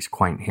inside his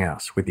quaint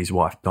house with his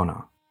wife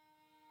Donna.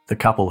 The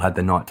couple had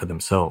the night to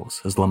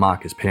themselves as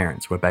Lamarca's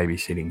parents were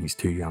babysitting his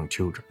 2 young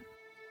children.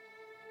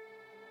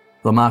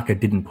 Lamarca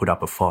didn't put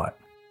up a fight.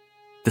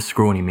 The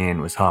scrawny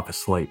man was half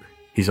asleep,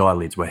 his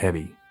eyelids were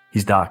heavy,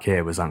 his dark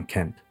hair was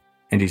unkempt,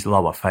 and his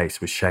lower face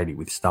was shady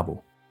with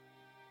stubble.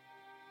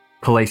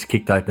 Police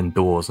kicked open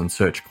doors and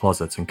searched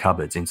closets and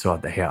cupboards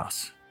inside the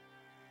house,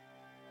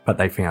 but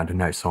they found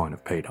no sign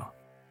of Peter.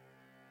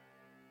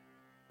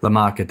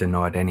 Lamarca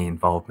denied any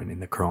involvement in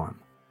the crime.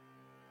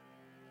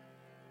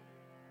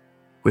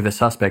 With the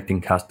suspect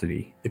in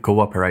custody, the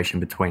cooperation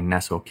between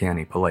Nassau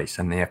County Police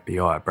and the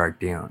FBI broke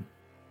down.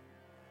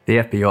 The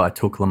FBI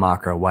took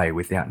Lamarca away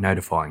without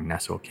notifying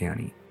Nassau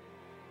County.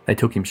 They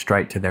took him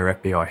straight to their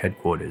FBI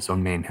headquarters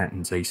on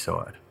Manhattan's east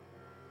side.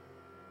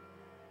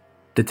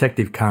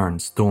 Detective Curran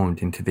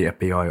stormed into the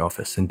FBI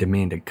office and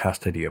demanded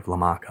custody of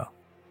Lamarca.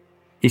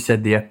 He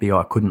said the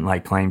FBI couldn't lay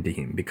claim to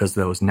him because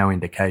there was no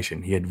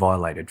indication he had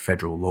violated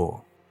federal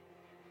law.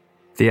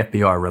 The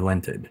FBI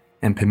relented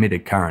and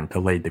permitted Curran to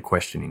lead the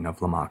questioning of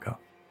Lamarca.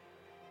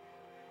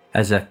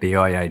 As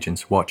FBI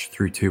agents watched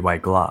through two-way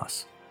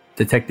glass,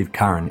 Detective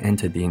Curran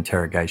entered the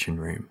interrogation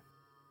room.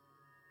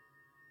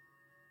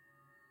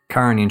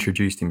 Curran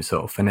introduced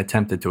himself and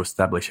attempted to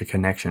establish a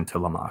connection to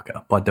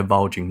Lamarca by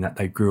divulging that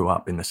they grew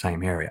up in the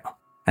same area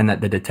and that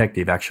the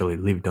detective actually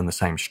lived on the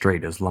same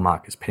street as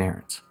Lamarca's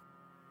parents.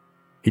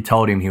 He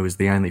told him he was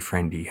the only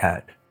friend he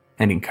had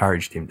and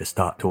encouraged him to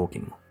start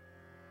talking.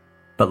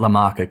 But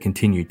Lamarca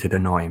continued to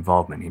deny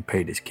involvement in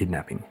Peter's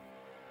kidnapping.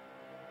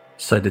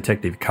 So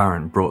Detective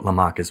Curran brought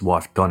Lamarca's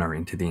wife Donna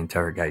into the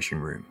interrogation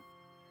room.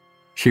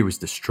 She was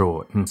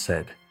distraught and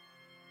said,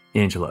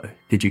 "Angelo,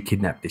 did you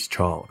kidnap this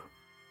child?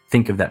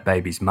 Think of that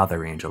baby's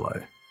mother,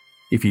 Angelo.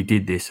 If you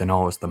did this and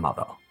I was the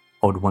mother,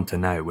 I would want to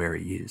know where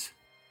he is."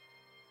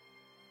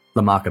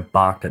 Lamarca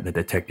barked at the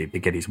detective to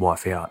get his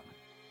wife out.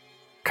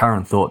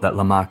 Curran thought that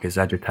Lamarca's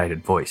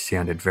agitated voice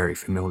sounded very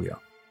familiar.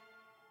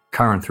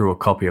 Curran threw a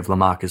copy of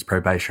Lamarca's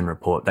probation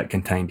report that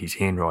contained his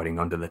handwriting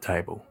onto the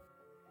table.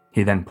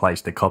 He then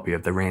placed a copy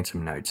of the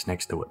ransom notes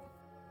next to it.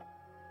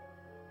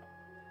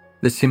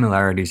 The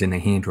similarities in the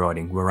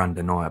handwriting were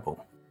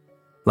undeniable.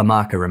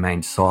 Lamarca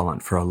remained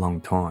silent for a long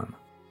time.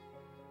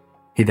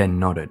 He then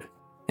nodded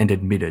and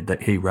admitted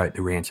that he wrote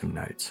the ransom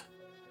notes.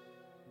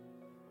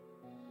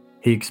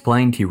 He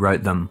explained he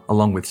wrote them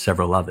along with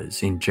several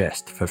others in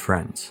jest for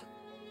friends.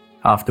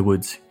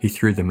 Afterwards, he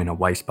threw them in a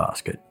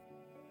wastebasket.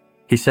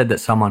 He said that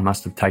someone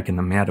must have taken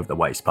them out of the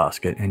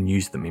wastebasket and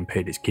used them in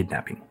Peter's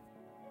kidnapping.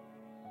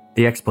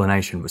 The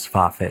explanation was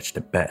far-fetched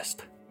at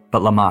best,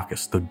 but Lamarca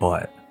stood by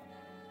it,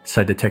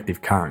 so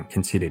Detective Curran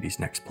considered his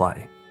next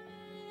play.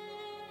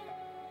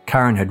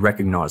 Curran had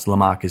recognised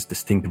Lamarca's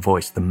distinct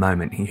voice the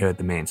moment he heard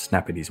the man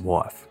snap at his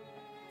wife,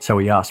 so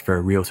he asked for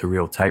a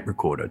reel-to-reel tape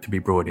recorder to be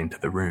brought into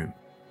the room.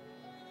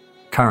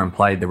 Curran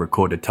played the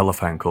recorded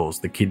telephone calls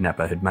the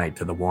kidnapper had made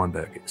to the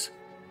Weinbergers.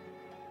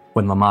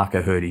 When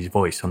Lamarca heard his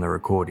voice on the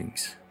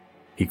recordings,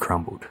 he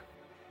crumbled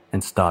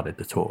and started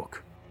to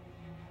talk.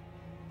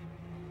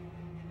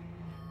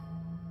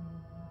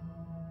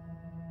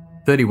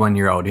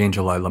 31-year-old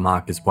Angelo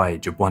Lamarca's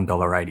wage of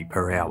 $1.80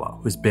 per hour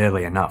was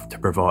barely enough to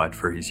provide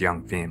for his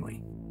young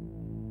family.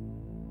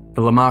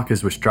 The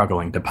Lamarcas were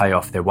struggling to pay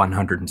off their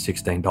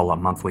 $116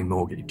 monthly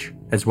mortgage,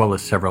 as well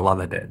as several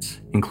other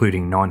debts,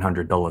 including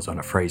 $900 on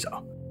a freezer,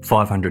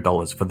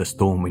 $500 for the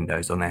storm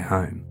windows on their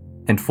home,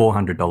 and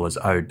 $400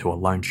 owed to a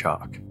loan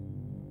shark.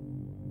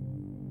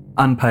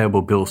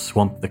 Unpayable bills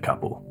swamped the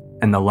couple,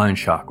 and the loan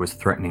shark was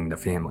threatening the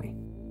family.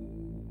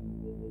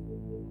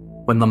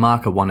 When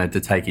Lamarca wanted to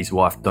take his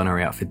wife Donna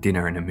out for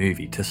dinner and a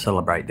movie to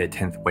celebrate their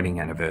 10th wedding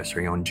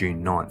anniversary on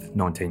June 9th,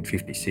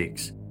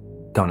 1956,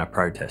 Donna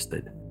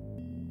protested.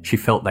 She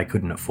felt they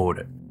couldn't afford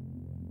it.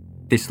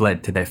 This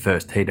led to their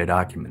first heated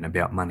argument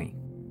about money.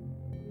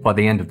 By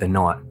the end of the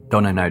night,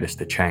 Donna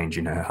noticed a change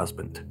in her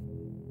husband.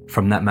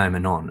 From that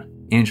moment on,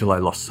 Angelo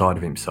lost sight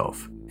of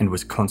himself and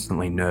was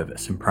constantly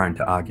nervous and prone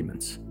to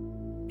arguments.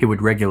 He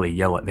would regularly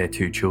yell at their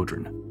 2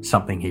 children,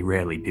 something he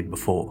rarely did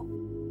before.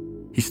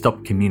 He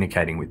stopped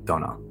communicating with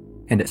Donna,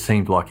 and it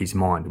seemed like his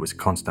mind was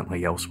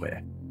constantly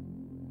elsewhere.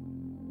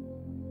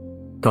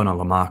 Donna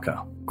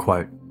Lamarca,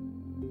 quote,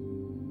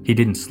 "He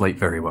didn't sleep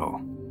very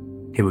well.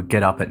 He would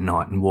get up at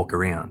night and walk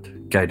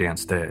around, go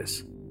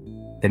downstairs.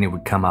 Then he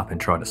would come up and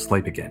try to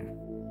sleep again.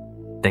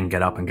 Then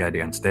get up and go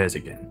downstairs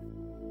again.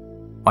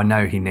 I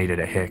know he needed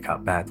a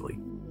haircut badly.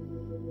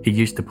 He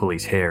used to pull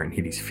his hair and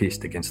hit his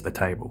fist against the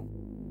table."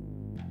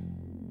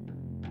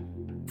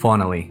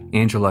 Finally,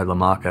 Angelo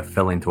Lamarca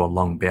fell into a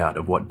long bout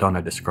of what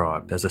Donna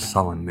described as a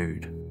sullen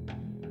mood.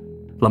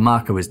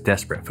 Lamarca was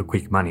desperate for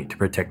quick money to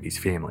protect his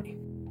family.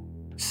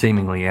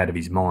 Seemingly out of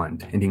his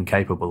mind and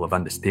incapable of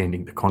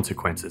understanding the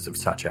consequences of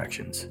such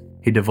actions,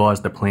 he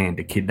devised a plan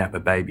to kidnap a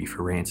baby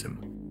for ransom,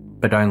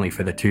 but only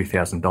for the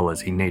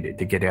 $2,000 he needed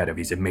to get out of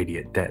his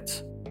immediate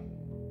debts.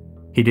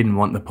 He didn't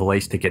want the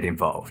police to get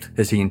involved,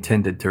 as he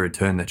intended to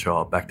return the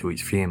child back to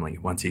his family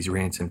once his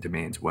ransom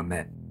demands were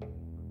met.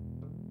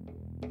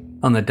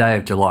 On the day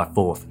of July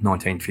 4th,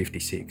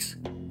 1956,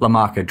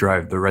 Lamarca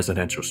drove the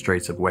residential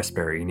streets of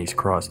Westbury in his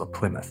Chrysler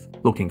Plymouth,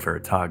 looking for a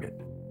target.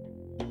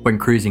 When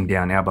cruising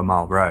down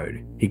Albemarle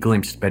Road, he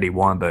glimpsed Betty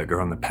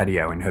Weinberger on the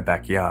patio in her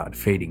backyard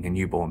feeding a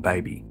newborn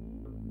baby.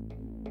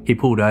 He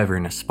pulled over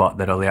in a spot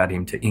that allowed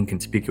him to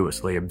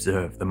inconspicuously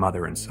observe the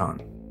mother and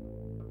son.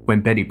 When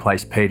Betty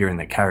placed Peter in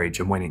the carriage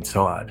and went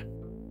inside,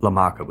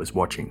 Lamarca was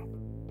watching.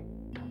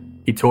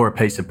 He tore a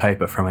piece of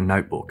paper from a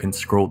notebook and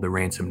scrawled the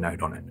ransom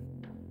note on it.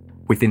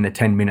 Within the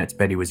 10 minutes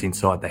Betty was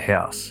inside the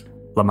house,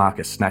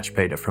 Lamarca snatched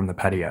Peter from the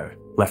patio,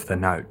 left the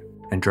note,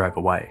 and drove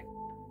away.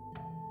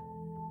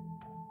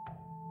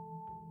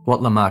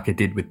 What Lamarca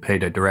did with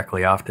Peter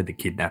directly after the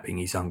kidnapping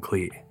is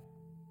unclear.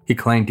 He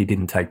claimed he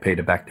didn't take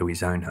Peter back to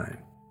his own home,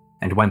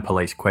 and when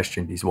police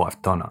questioned his wife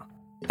Donna,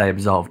 they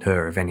absolved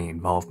her of any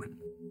involvement.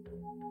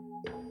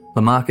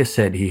 Lamarca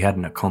said he had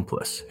an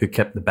accomplice who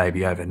kept the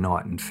baby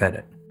overnight and fed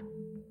it.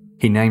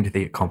 He named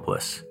the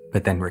accomplice,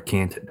 but then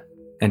recanted,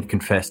 and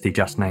confessed he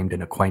just named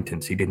an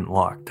acquaintance he didn't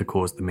like to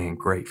cause the man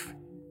grief.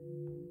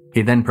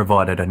 He then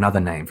provided another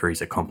name for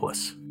his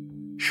accomplice,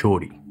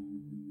 Shorty,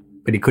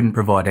 but he couldn't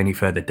provide any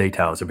further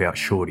details about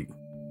Shorty,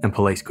 and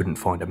police couldn't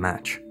find a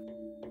match.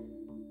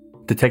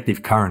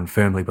 Detective Curran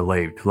firmly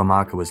believed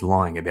Lamarca was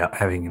lying about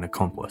having an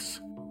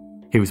accomplice.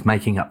 He was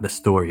making up the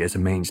story as a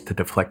means to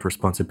deflect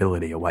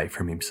responsibility away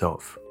from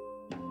himself.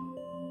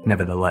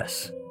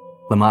 Nevertheless,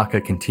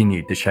 Lamarca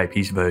continued to shape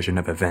his version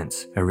of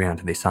events around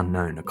this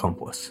unknown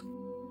accomplice.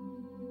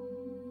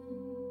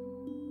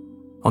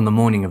 On the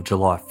morning of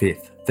July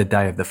 5th, the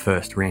day of the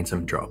first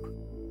ransom drop,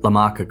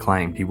 Lamarca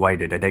claimed he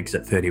waited at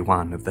exit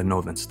 31 of the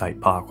Northern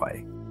State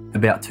Parkway,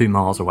 about 2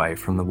 miles away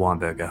from the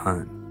Weinberger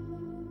home.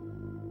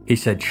 He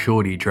said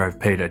Shorty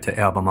drove Peter to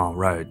Albemarle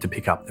Road to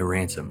pick up the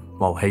ransom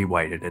while he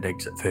waited at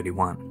exit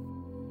 31.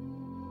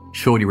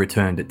 Shorty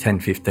returned at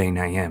 10:15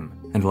 a.m.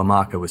 and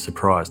Lamarca was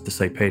surprised to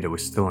see Peter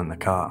was still in the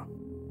car.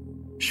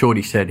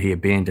 Shorty said he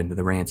abandoned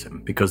the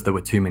ransom because there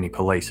were too many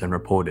police and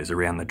reporters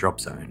around the drop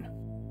zone.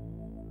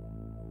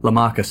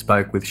 Lamarca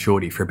spoke with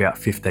Shorty for about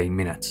 15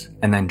 minutes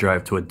and then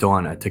drove to a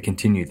diner to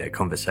continue their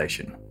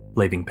conversation,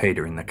 leaving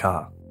Peter in the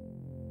car.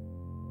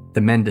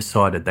 The men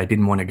decided they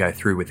didn't want to go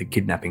through with the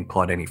kidnapping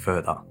plot any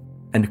further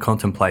and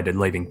contemplated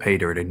leaving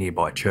Peter at a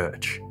nearby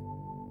church,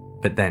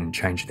 but then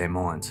changed their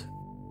minds.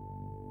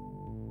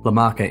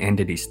 Lamarca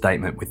ended his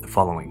statement with the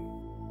following,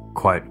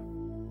 quote,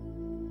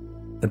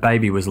 "The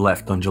baby was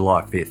left on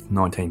July 5th,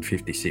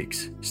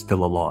 1956,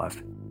 still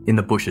alive, in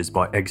the bushes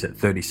by exit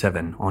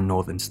 37 on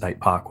Northern State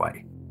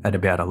Parkway at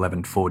about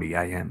 11:40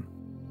 a.m.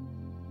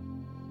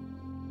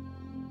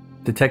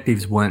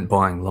 Detectives weren't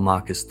buying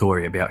Lamarca's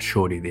story about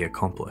Shorty the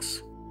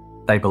accomplice.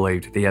 They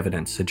believed the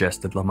evidence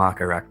suggested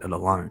Lamarca acted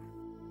alone,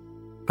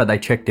 but they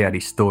checked out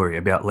his story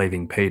about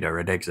leaving Peter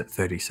at exit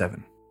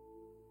 37.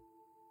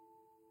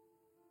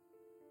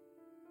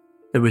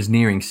 It was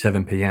nearing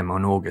 7 p.m.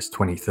 on August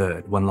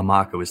 23rd when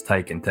Lamarca was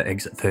taken to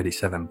exit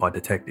 37 by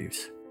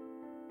detectives.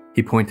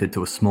 He pointed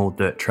to a small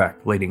dirt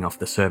track leading off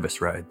the service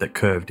road that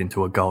curved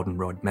into a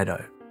goldenrod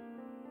meadow.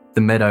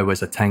 The meadow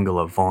was a tangle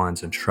of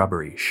vines and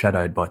shrubbery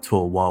shadowed by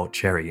tall wild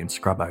cherry and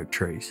scrub oak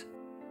trees.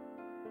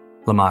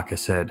 Lamarca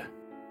said,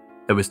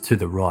 "It was to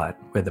the right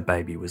where the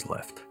baby was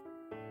left."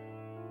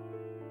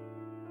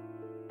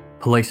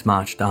 Police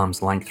marched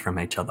arm's length from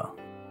each other,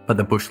 but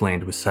the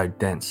bushland was so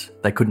dense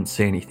they couldn't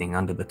see anything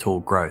under the tall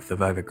growth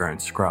of overgrown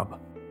scrub.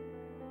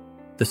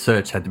 The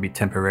search had to be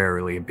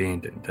temporarily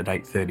abandoned at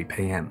 8:30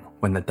 p.m.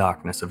 when the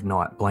darkness of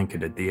night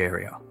blanketed the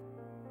area.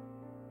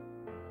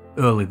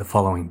 Early the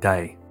following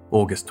day,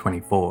 August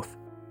 24th,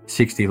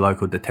 60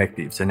 local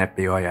detectives and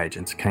FBI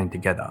agents came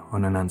together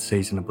on an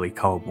unseasonably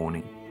cold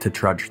morning to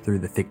trudge through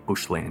the thick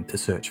bushland to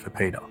search for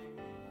Peter.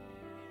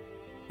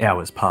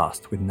 Hours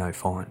passed with no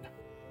find.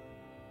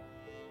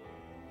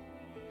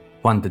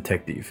 One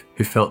detective,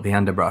 who felt the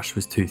underbrush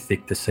was too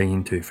thick to see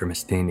into from a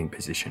standing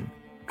position,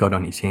 got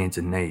on his hands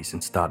and knees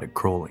and started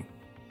crawling.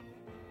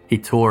 He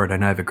tore at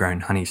an overgrown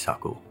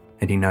honeysuckle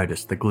and he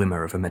noticed the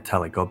glimmer of a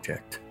metallic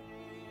object.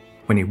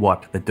 When he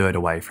wiped the dirt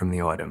away from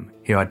the item,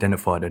 he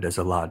identified it as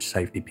a large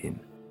safety pin.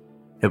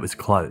 It was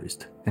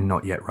closed and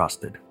not yet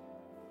rusted.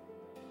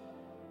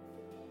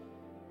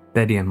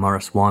 Betty and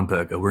Morris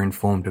Weinberger were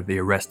informed of the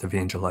arrest of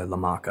Angelo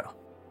Lamarca.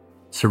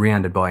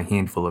 Surrounded by a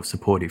handful of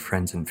supportive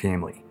friends and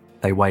family,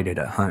 they waited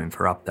at home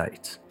for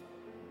updates.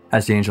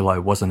 As Angelo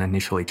wasn't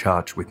initially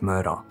charged with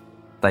murder,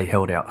 they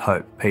held out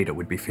hope Peter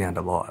would be found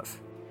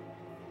alive.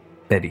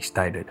 Betty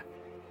stated,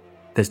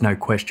 "There's no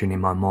question in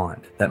my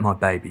mind that my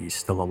baby is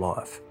still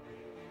alive."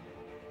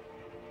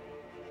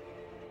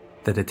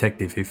 The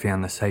detective who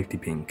found the safety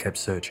pin kept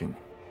searching.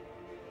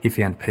 He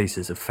found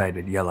pieces of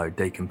faded yellow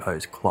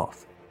decomposed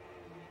cloth.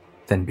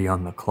 Then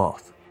beyond the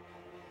cloth,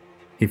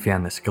 he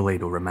found the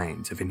skeletal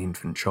remains of an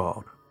infant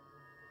child.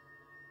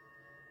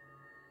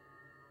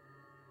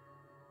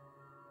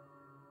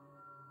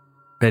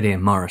 Betty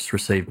and Morris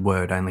received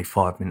word only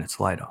 5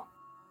 minutes later.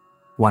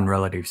 One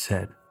relative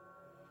said,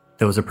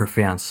 "There was a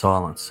profound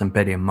silence and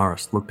Betty and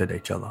Morris looked at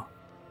each other.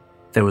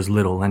 There was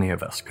little any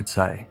of us could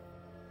say.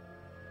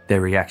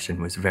 Their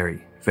reaction was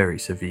very, very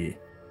severe."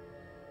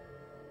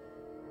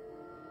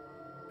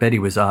 Betty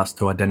was asked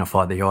to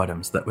identify the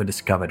items that were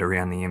discovered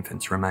around the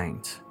infant's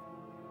remains.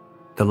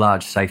 The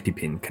large safety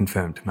pin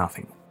confirmed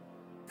nothing.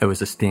 It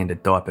was a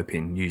standard diaper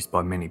pin used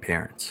by many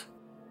parents.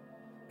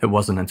 It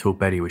wasn't until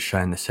Betty was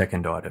shown the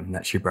second item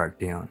that she broke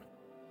down.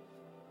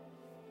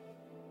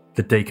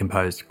 The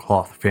decomposed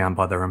cloth found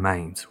by the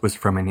remains was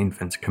from an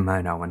infant's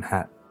kimono and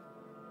hat,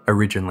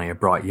 originally a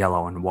bright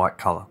yellow and white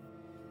colour.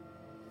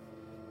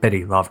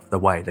 Betty loved the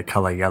way the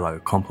colour yellow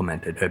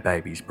complemented her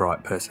baby's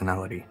bright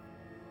personality.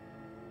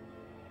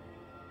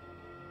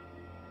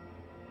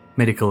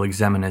 Medical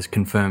examiners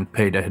confirmed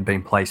Peter had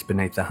been placed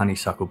beneath the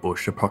honeysuckle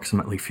bush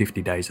approximately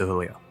 50 days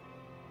earlier.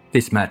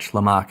 This matched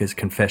Lamarca's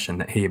confession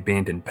that he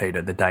abandoned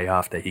Peter the day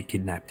after he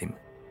kidnapped him.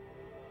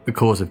 The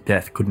cause of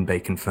death couldn't be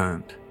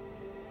confirmed.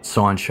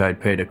 Signs showed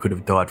Peter could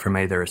have died from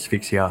either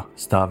asphyxia,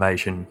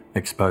 starvation,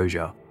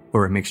 exposure,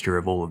 or a mixture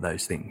of all of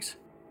those things.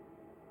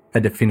 A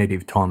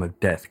definitive time of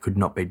death could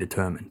not be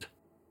determined.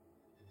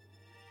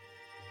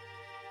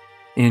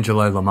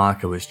 Angelo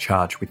Lamarca was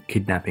charged with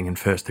kidnapping and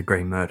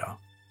first-degree murder.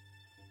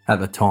 At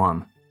the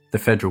time, the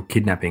Federal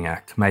Kidnapping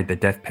Act made the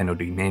death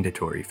penalty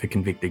mandatory for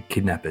convicted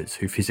kidnappers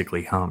who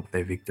physically harmed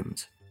their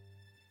victims.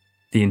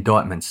 The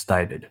indictment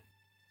stated,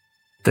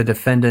 "The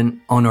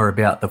defendant, on or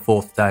about the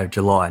 4th day of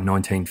July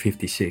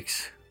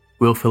 1956,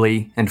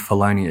 willfully and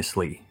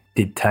feloniously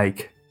did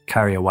take,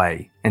 carry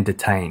away and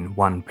detain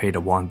one Peter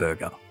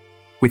Weinberger,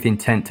 with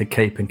intent to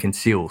keep and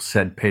conceal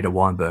said Peter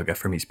Weinberger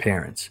from his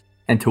parents,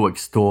 and to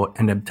extort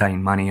and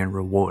obtain money and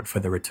reward for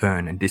the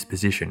return and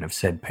disposition of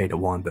said Peter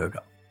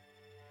Weinberger.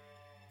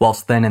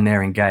 Whilst then and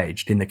there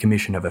engaged in the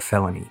commission of a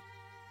felony,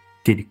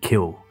 did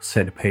kill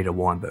said Peter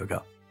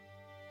Weinberger."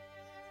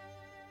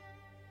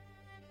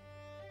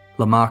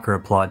 Lamarca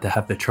applied to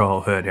have the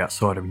trial heard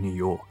outside of New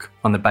York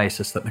on the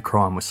basis that the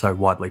crime was so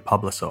widely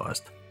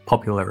publicised,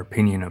 popular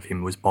opinion of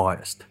him was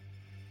biased.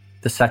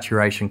 The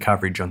saturation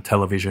coverage on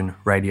television,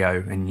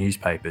 radio, and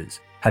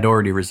newspapers had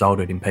already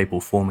resulted in people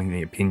forming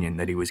the opinion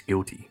that he was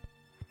guilty,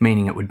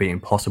 meaning it would be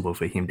impossible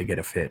for him to get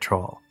a fair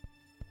trial.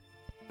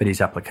 But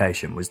his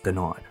application was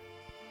denied.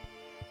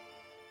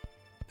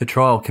 The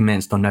trial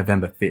commenced on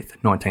November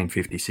 5th,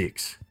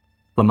 1956.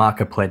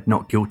 Lamarca pled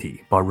not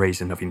guilty by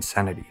reason of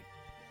insanity.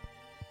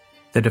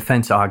 The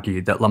defence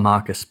argued that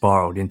Lamarca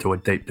spiralled into a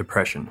deep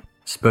depression,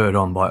 spurred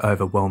on by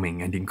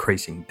overwhelming and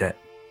increasing debt.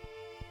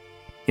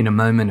 In a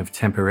moment of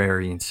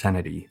temporary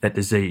insanity that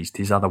diseased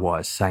his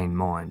otherwise sane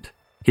mind,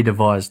 he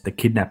devised the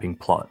kidnapping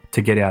plot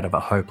to get out of a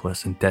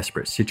hopeless and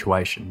desperate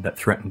situation that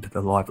threatened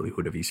the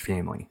livelihood of his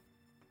family.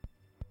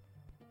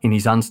 In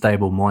his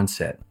unstable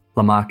mindset,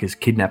 Lamarca's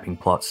kidnapping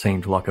plot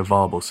seemed like a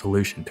viable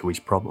solution to his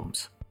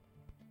problems.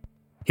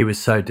 He was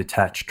so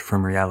detached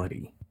from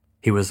reality,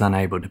 he was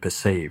unable to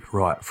perceive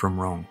right from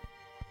wrong.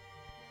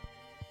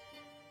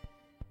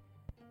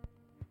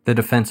 The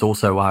defence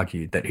also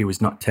argued that he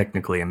was not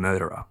technically a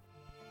murderer.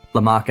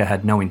 Lamarca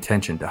had no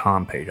intention to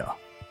harm Peter.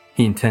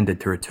 He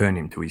intended to return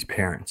him to his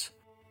parents,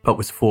 but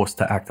was forced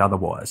to act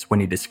otherwise when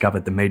he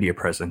discovered the media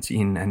presence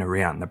in and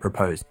around the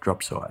proposed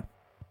drop site.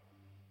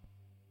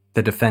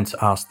 The defence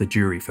asked the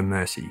jury for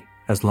mercy,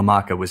 as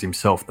Lamarca was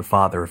himself the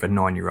father of a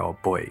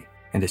 9-year-old boy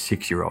and a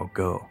 6-year-old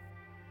girl.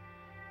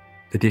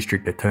 The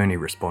district attorney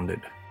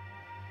responded,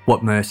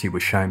 "What mercy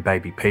was shown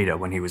baby Peter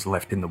when he was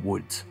left in the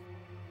woods?"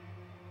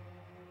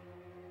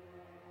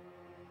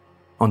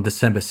 On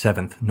December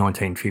 7th,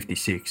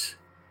 1956,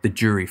 the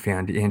jury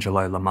found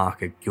Angelo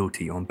Lamarca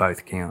guilty on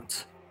both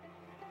counts.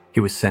 He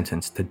was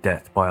sentenced to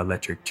death by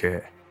electric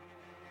chair.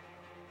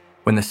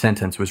 When the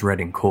sentence was read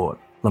in court,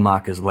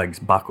 Lamarca's legs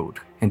buckled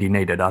and he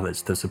needed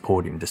others to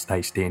support him to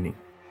stay standing.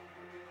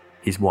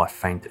 His wife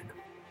fainted.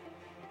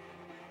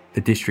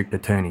 The district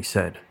attorney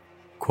said,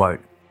 quote,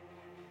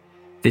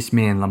 "This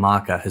man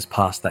Lamarca has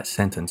passed that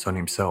sentence on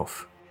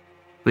himself.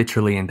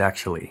 Literally and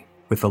actually,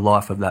 with the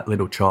life of that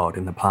little child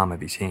in the palm of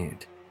his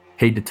hand.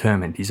 He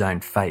determined his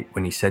own fate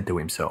when he said to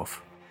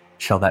himself,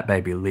 'Shall that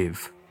baby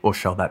live or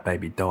shall that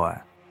baby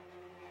die?'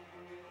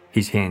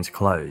 His hands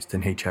closed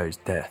and he chose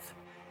death.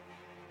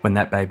 When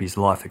that baby's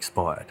life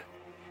expired,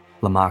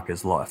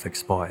 Lamarca's life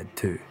expired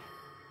too."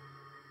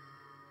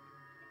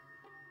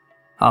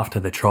 After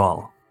the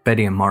trial,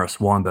 Betty and Morris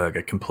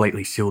Weinberger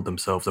completely sealed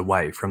themselves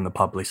away from the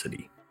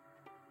publicity.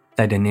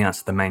 They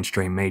denounced the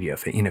mainstream media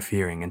for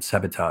interfering and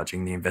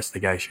sabotaging the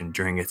investigation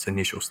during its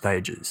initial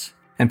stages,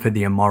 and for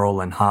the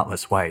immoral and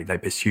heartless way they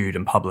pursued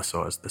and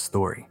publicised the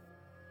story.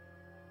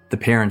 The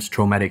parents'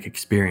 traumatic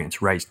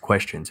experience raised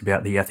questions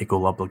about the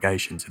ethical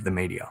obligations of the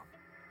media.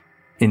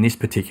 In this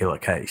particular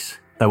case,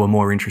 they were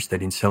more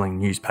interested in selling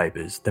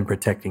newspapers than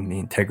protecting the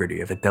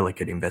integrity of a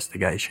delicate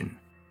investigation.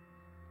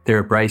 Their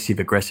abrasive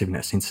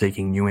aggressiveness in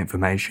seeking new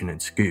information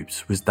and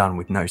scoops was done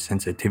with no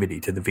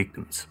sensitivity to the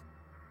victims.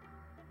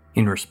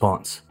 In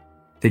response,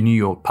 the New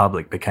York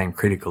public became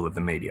critical of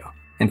the media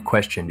and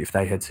questioned if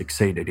they had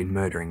succeeded in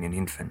murdering an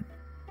infant.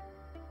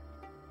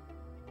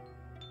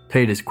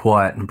 Peter's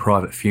quiet and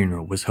private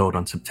funeral was held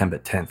on September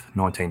 10th,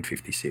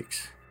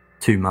 1956,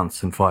 2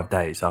 months and 5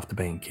 days after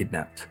being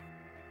kidnapped.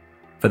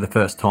 For the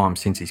first time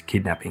since his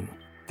kidnapping,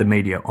 the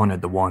media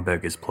honoured the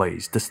Weinbergers'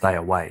 pleas to stay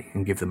away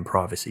and give them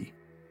privacy.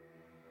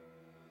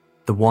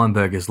 The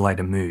Weinbergers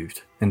later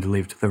moved and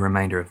lived the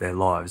remainder of their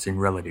lives in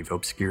relative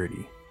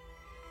obscurity.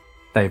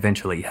 They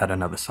eventually had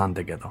another son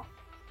together.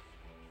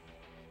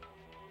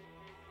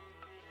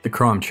 The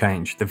crime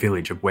changed the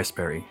village of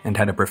Westbury and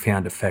had a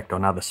profound effect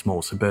on other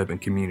small suburban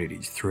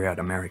communities throughout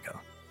America.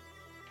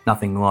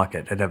 Nothing like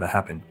it had ever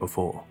happened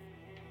before.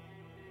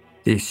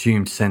 The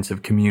assumed sense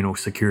of communal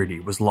security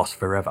was lost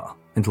forever,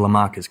 and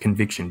Lamarca's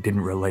conviction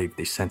didn't relieve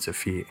this sense of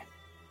fear.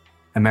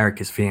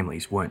 America's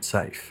families weren't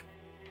safe,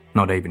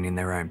 not even in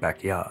their own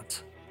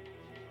backyards.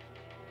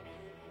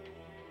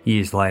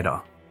 Years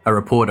later, a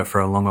reporter for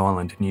a Long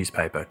Island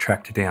newspaper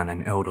tracked down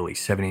an elderly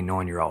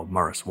 79-year-old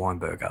Morris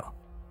Weinberger.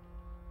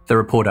 The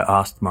reporter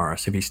asked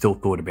Morris if he still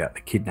thought about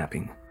the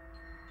kidnapping.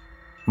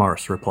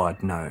 Morris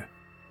replied no.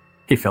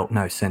 He felt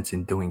no sense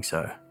in doing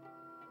so.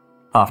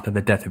 After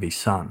the death of his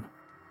son,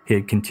 he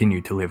had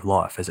continued to live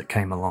life as it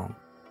came along.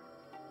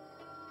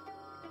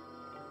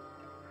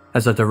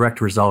 As a direct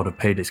result of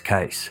Peter's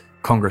case,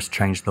 Congress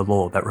changed the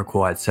law that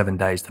required 7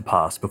 days to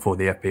pass before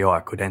the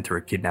FBI could enter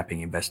a kidnapping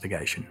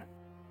investigation.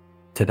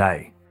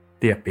 Today,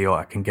 the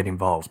FBI can get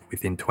involved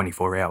within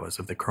 24 hours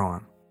of the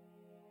crime.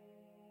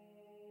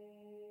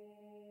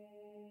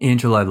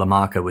 Angelo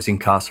Lamarca was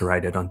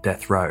incarcerated on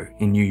death row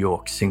in New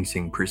York's Sing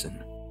Sing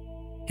prison.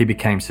 He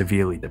became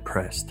severely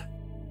depressed.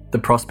 The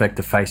prospect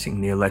of facing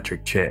the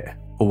electric chair,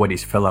 or what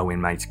his fellow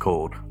inmates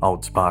called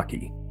Old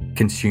Sparky,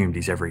 consumed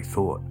his every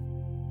thought.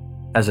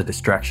 As a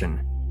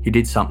distraction, he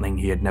did something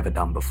he had never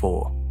done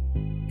before.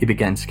 He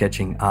began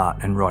sketching art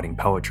and writing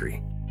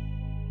poetry.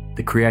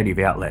 The creative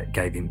outlet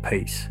gave him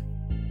peace.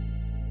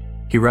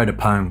 He wrote a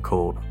poem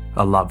called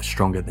A Love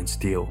Stronger Than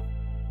Steel.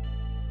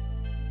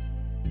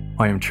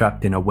 I am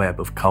trapped in a web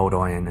of cold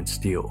iron and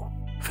steel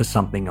for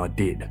something I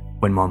did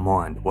when my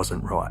mind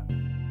wasn't right.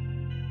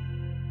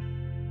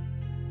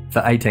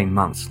 For 18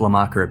 months,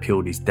 Lamarca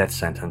appealed his death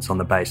sentence on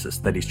the basis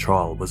that his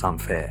trial was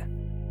unfair.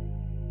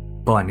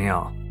 By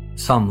now,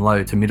 some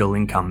low to middle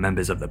income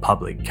members of the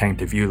public came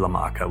to view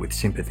Lamarca with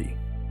sympathy.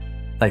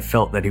 They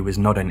felt that he was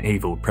not an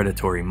evil,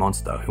 predatory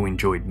monster who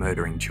enjoyed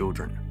murdering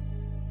children.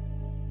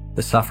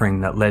 The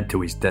suffering that led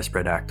to his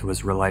desperate act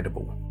was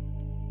relatable.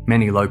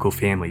 Many local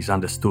families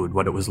understood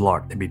what it was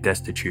like to be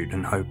destitute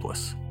and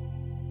hopeless.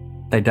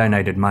 They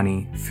donated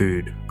money,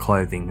 food,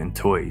 clothing and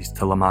toys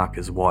to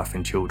Lamarca's wife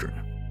and children.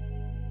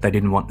 They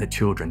didn't want the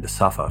children to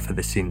suffer for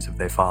the sins of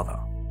their father.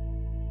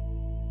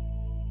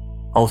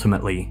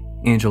 Ultimately,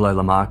 Angelo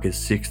Lamarca's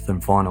sixth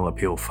and final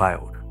appeal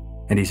failed,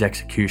 and his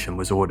execution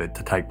was ordered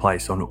to take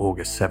place on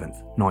August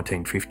 7th,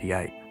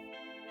 1958.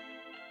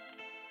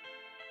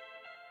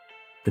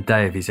 The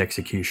day of his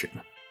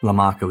execution,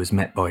 Lamarca was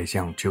met by his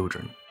young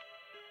children.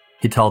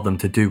 He told them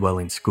to do well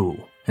in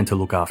school and to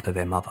look after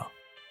their mother.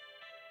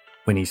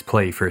 When his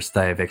plea for a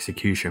stay of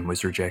execution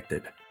was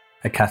rejected,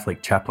 a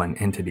Catholic chaplain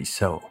entered his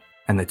cell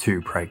and the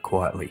two prayed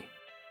quietly.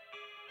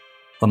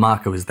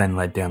 Lamarca was then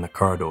led down the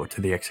corridor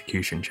to the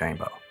execution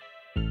chamber.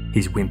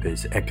 His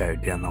whimpers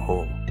echoed down the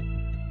hall.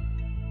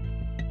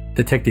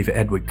 Detective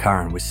Edward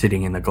Curran was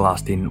sitting in the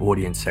glassed-in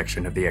audience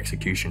section of the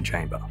execution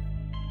chamber.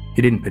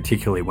 He didn't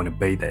particularly want to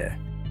be there,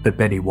 but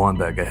Betty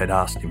Weinberger had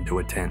asked him to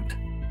attend,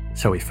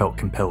 so he felt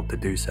compelled to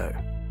do so.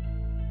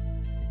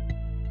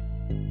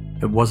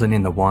 It wasn't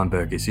in the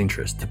Weinbergers'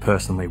 interest to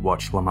personally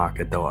watch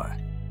Lamarca die.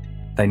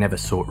 They never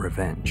sought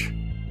revenge.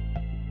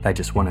 They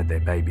just wanted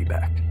their baby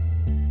back.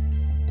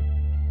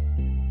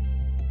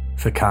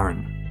 For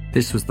Curran,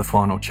 this was the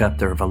final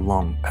chapter of a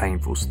long,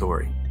 painful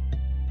story.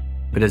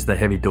 But as the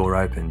heavy door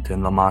opened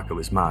and Lamarca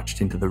was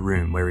marched into the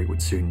room where he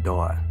would soon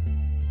die,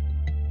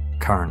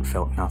 Curran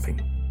felt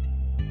nothing.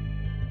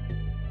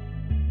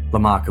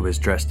 Lamarca was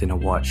dressed in a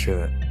white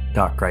shirt,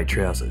 dark grey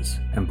trousers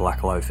and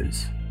black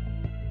loafers.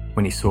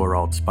 When he saw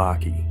old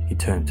Sparky, he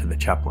turned to the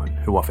chaplain,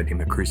 who offered him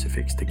a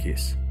crucifix to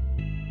kiss.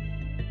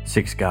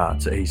 6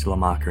 guards eased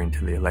Lamarca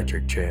into the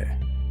electric chair.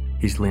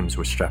 His limbs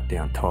were strapped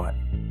down tight.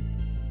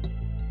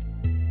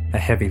 A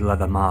heavy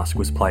leather mask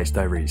was placed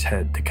over his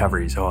head to cover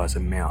his eyes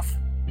and mouth.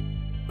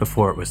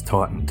 Before it was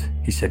tightened,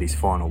 he said his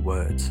final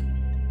words.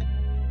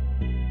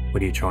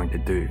 "What are you trying to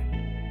do?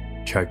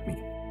 Choke me."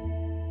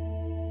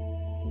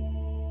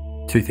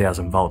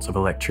 2,000 volts of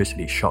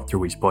electricity shot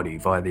through his body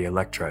via the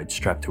electrode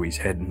strapped to his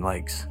head and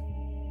legs.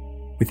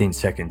 Within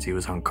seconds, he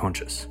was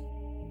unconscious.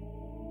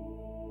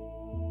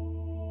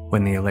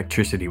 When the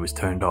electricity was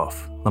turned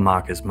off,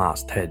 Lamarca's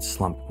masked head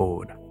slumped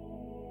forward.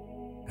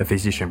 A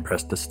physician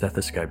pressed a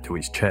stethoscope to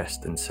his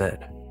chest and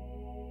said,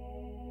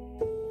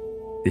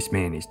 "This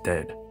man is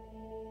dead."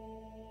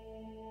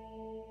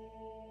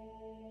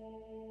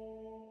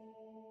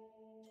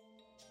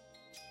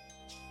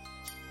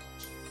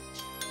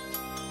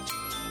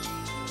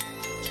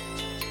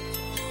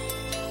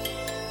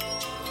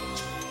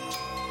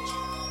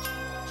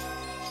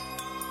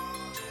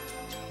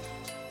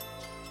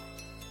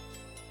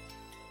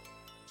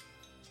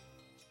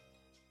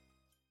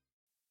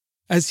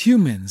 As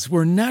humans,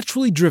 we're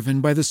naturally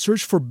driven by the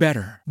search for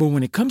better. But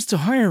when it comes to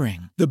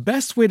hiring, the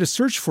best way to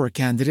search for a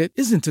candidate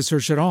isn't to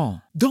search at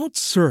all. Don't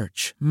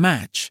search,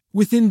 match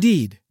with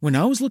Indeed. When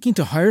I was looking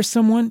to hire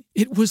someone,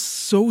 it was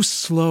so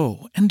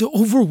slow and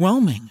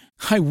overwhelming.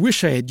 I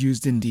wish I had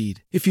used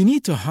Indeed. If you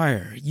need to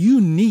hire,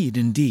 you need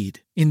Indeed.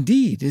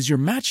 Indeed is your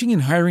matching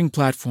and hiring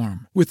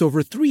platform with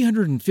over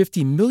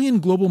 350 million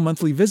global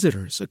monthly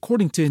visitors,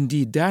 according to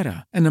Indeed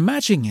data, and a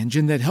matching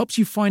engine that helps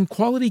you find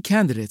quality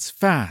candidates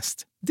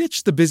fast.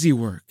 Ditch the busy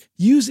work.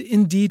 Use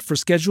Indeed for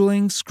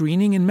scheduling,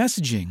 screening, and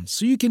messaging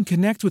so you can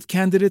connect with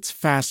candidates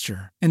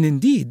faster. And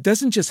Indeed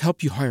doesn't just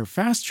help you hire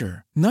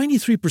faster.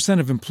 93%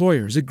 of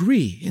employers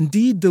agree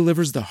Indeed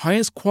delivers the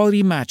highest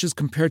quality matches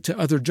compared to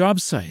other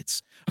job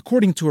sites,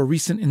 according to a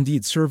recent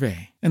Indeed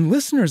survey. And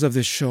listeners of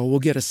this show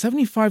will get a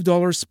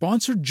 $75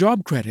 sponsored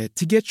job credit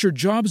to get your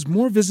jobs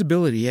more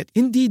visibility at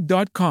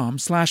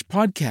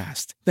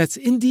Indeed.com/podcast. That's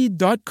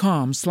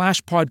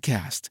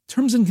Indeed.com/podcast.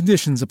 Terms and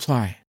conditions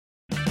apply.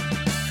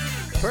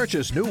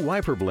 Purchase new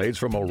wiper blades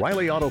from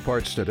O'Reilly Auto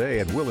Parts today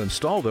and we'll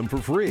install them for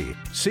free.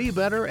 See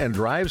better and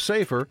drive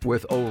safer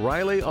with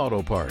O'Reilly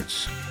Auto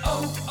Parts.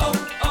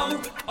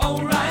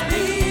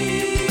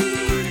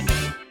 O'Reilly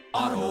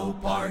Auto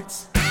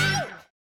Parts.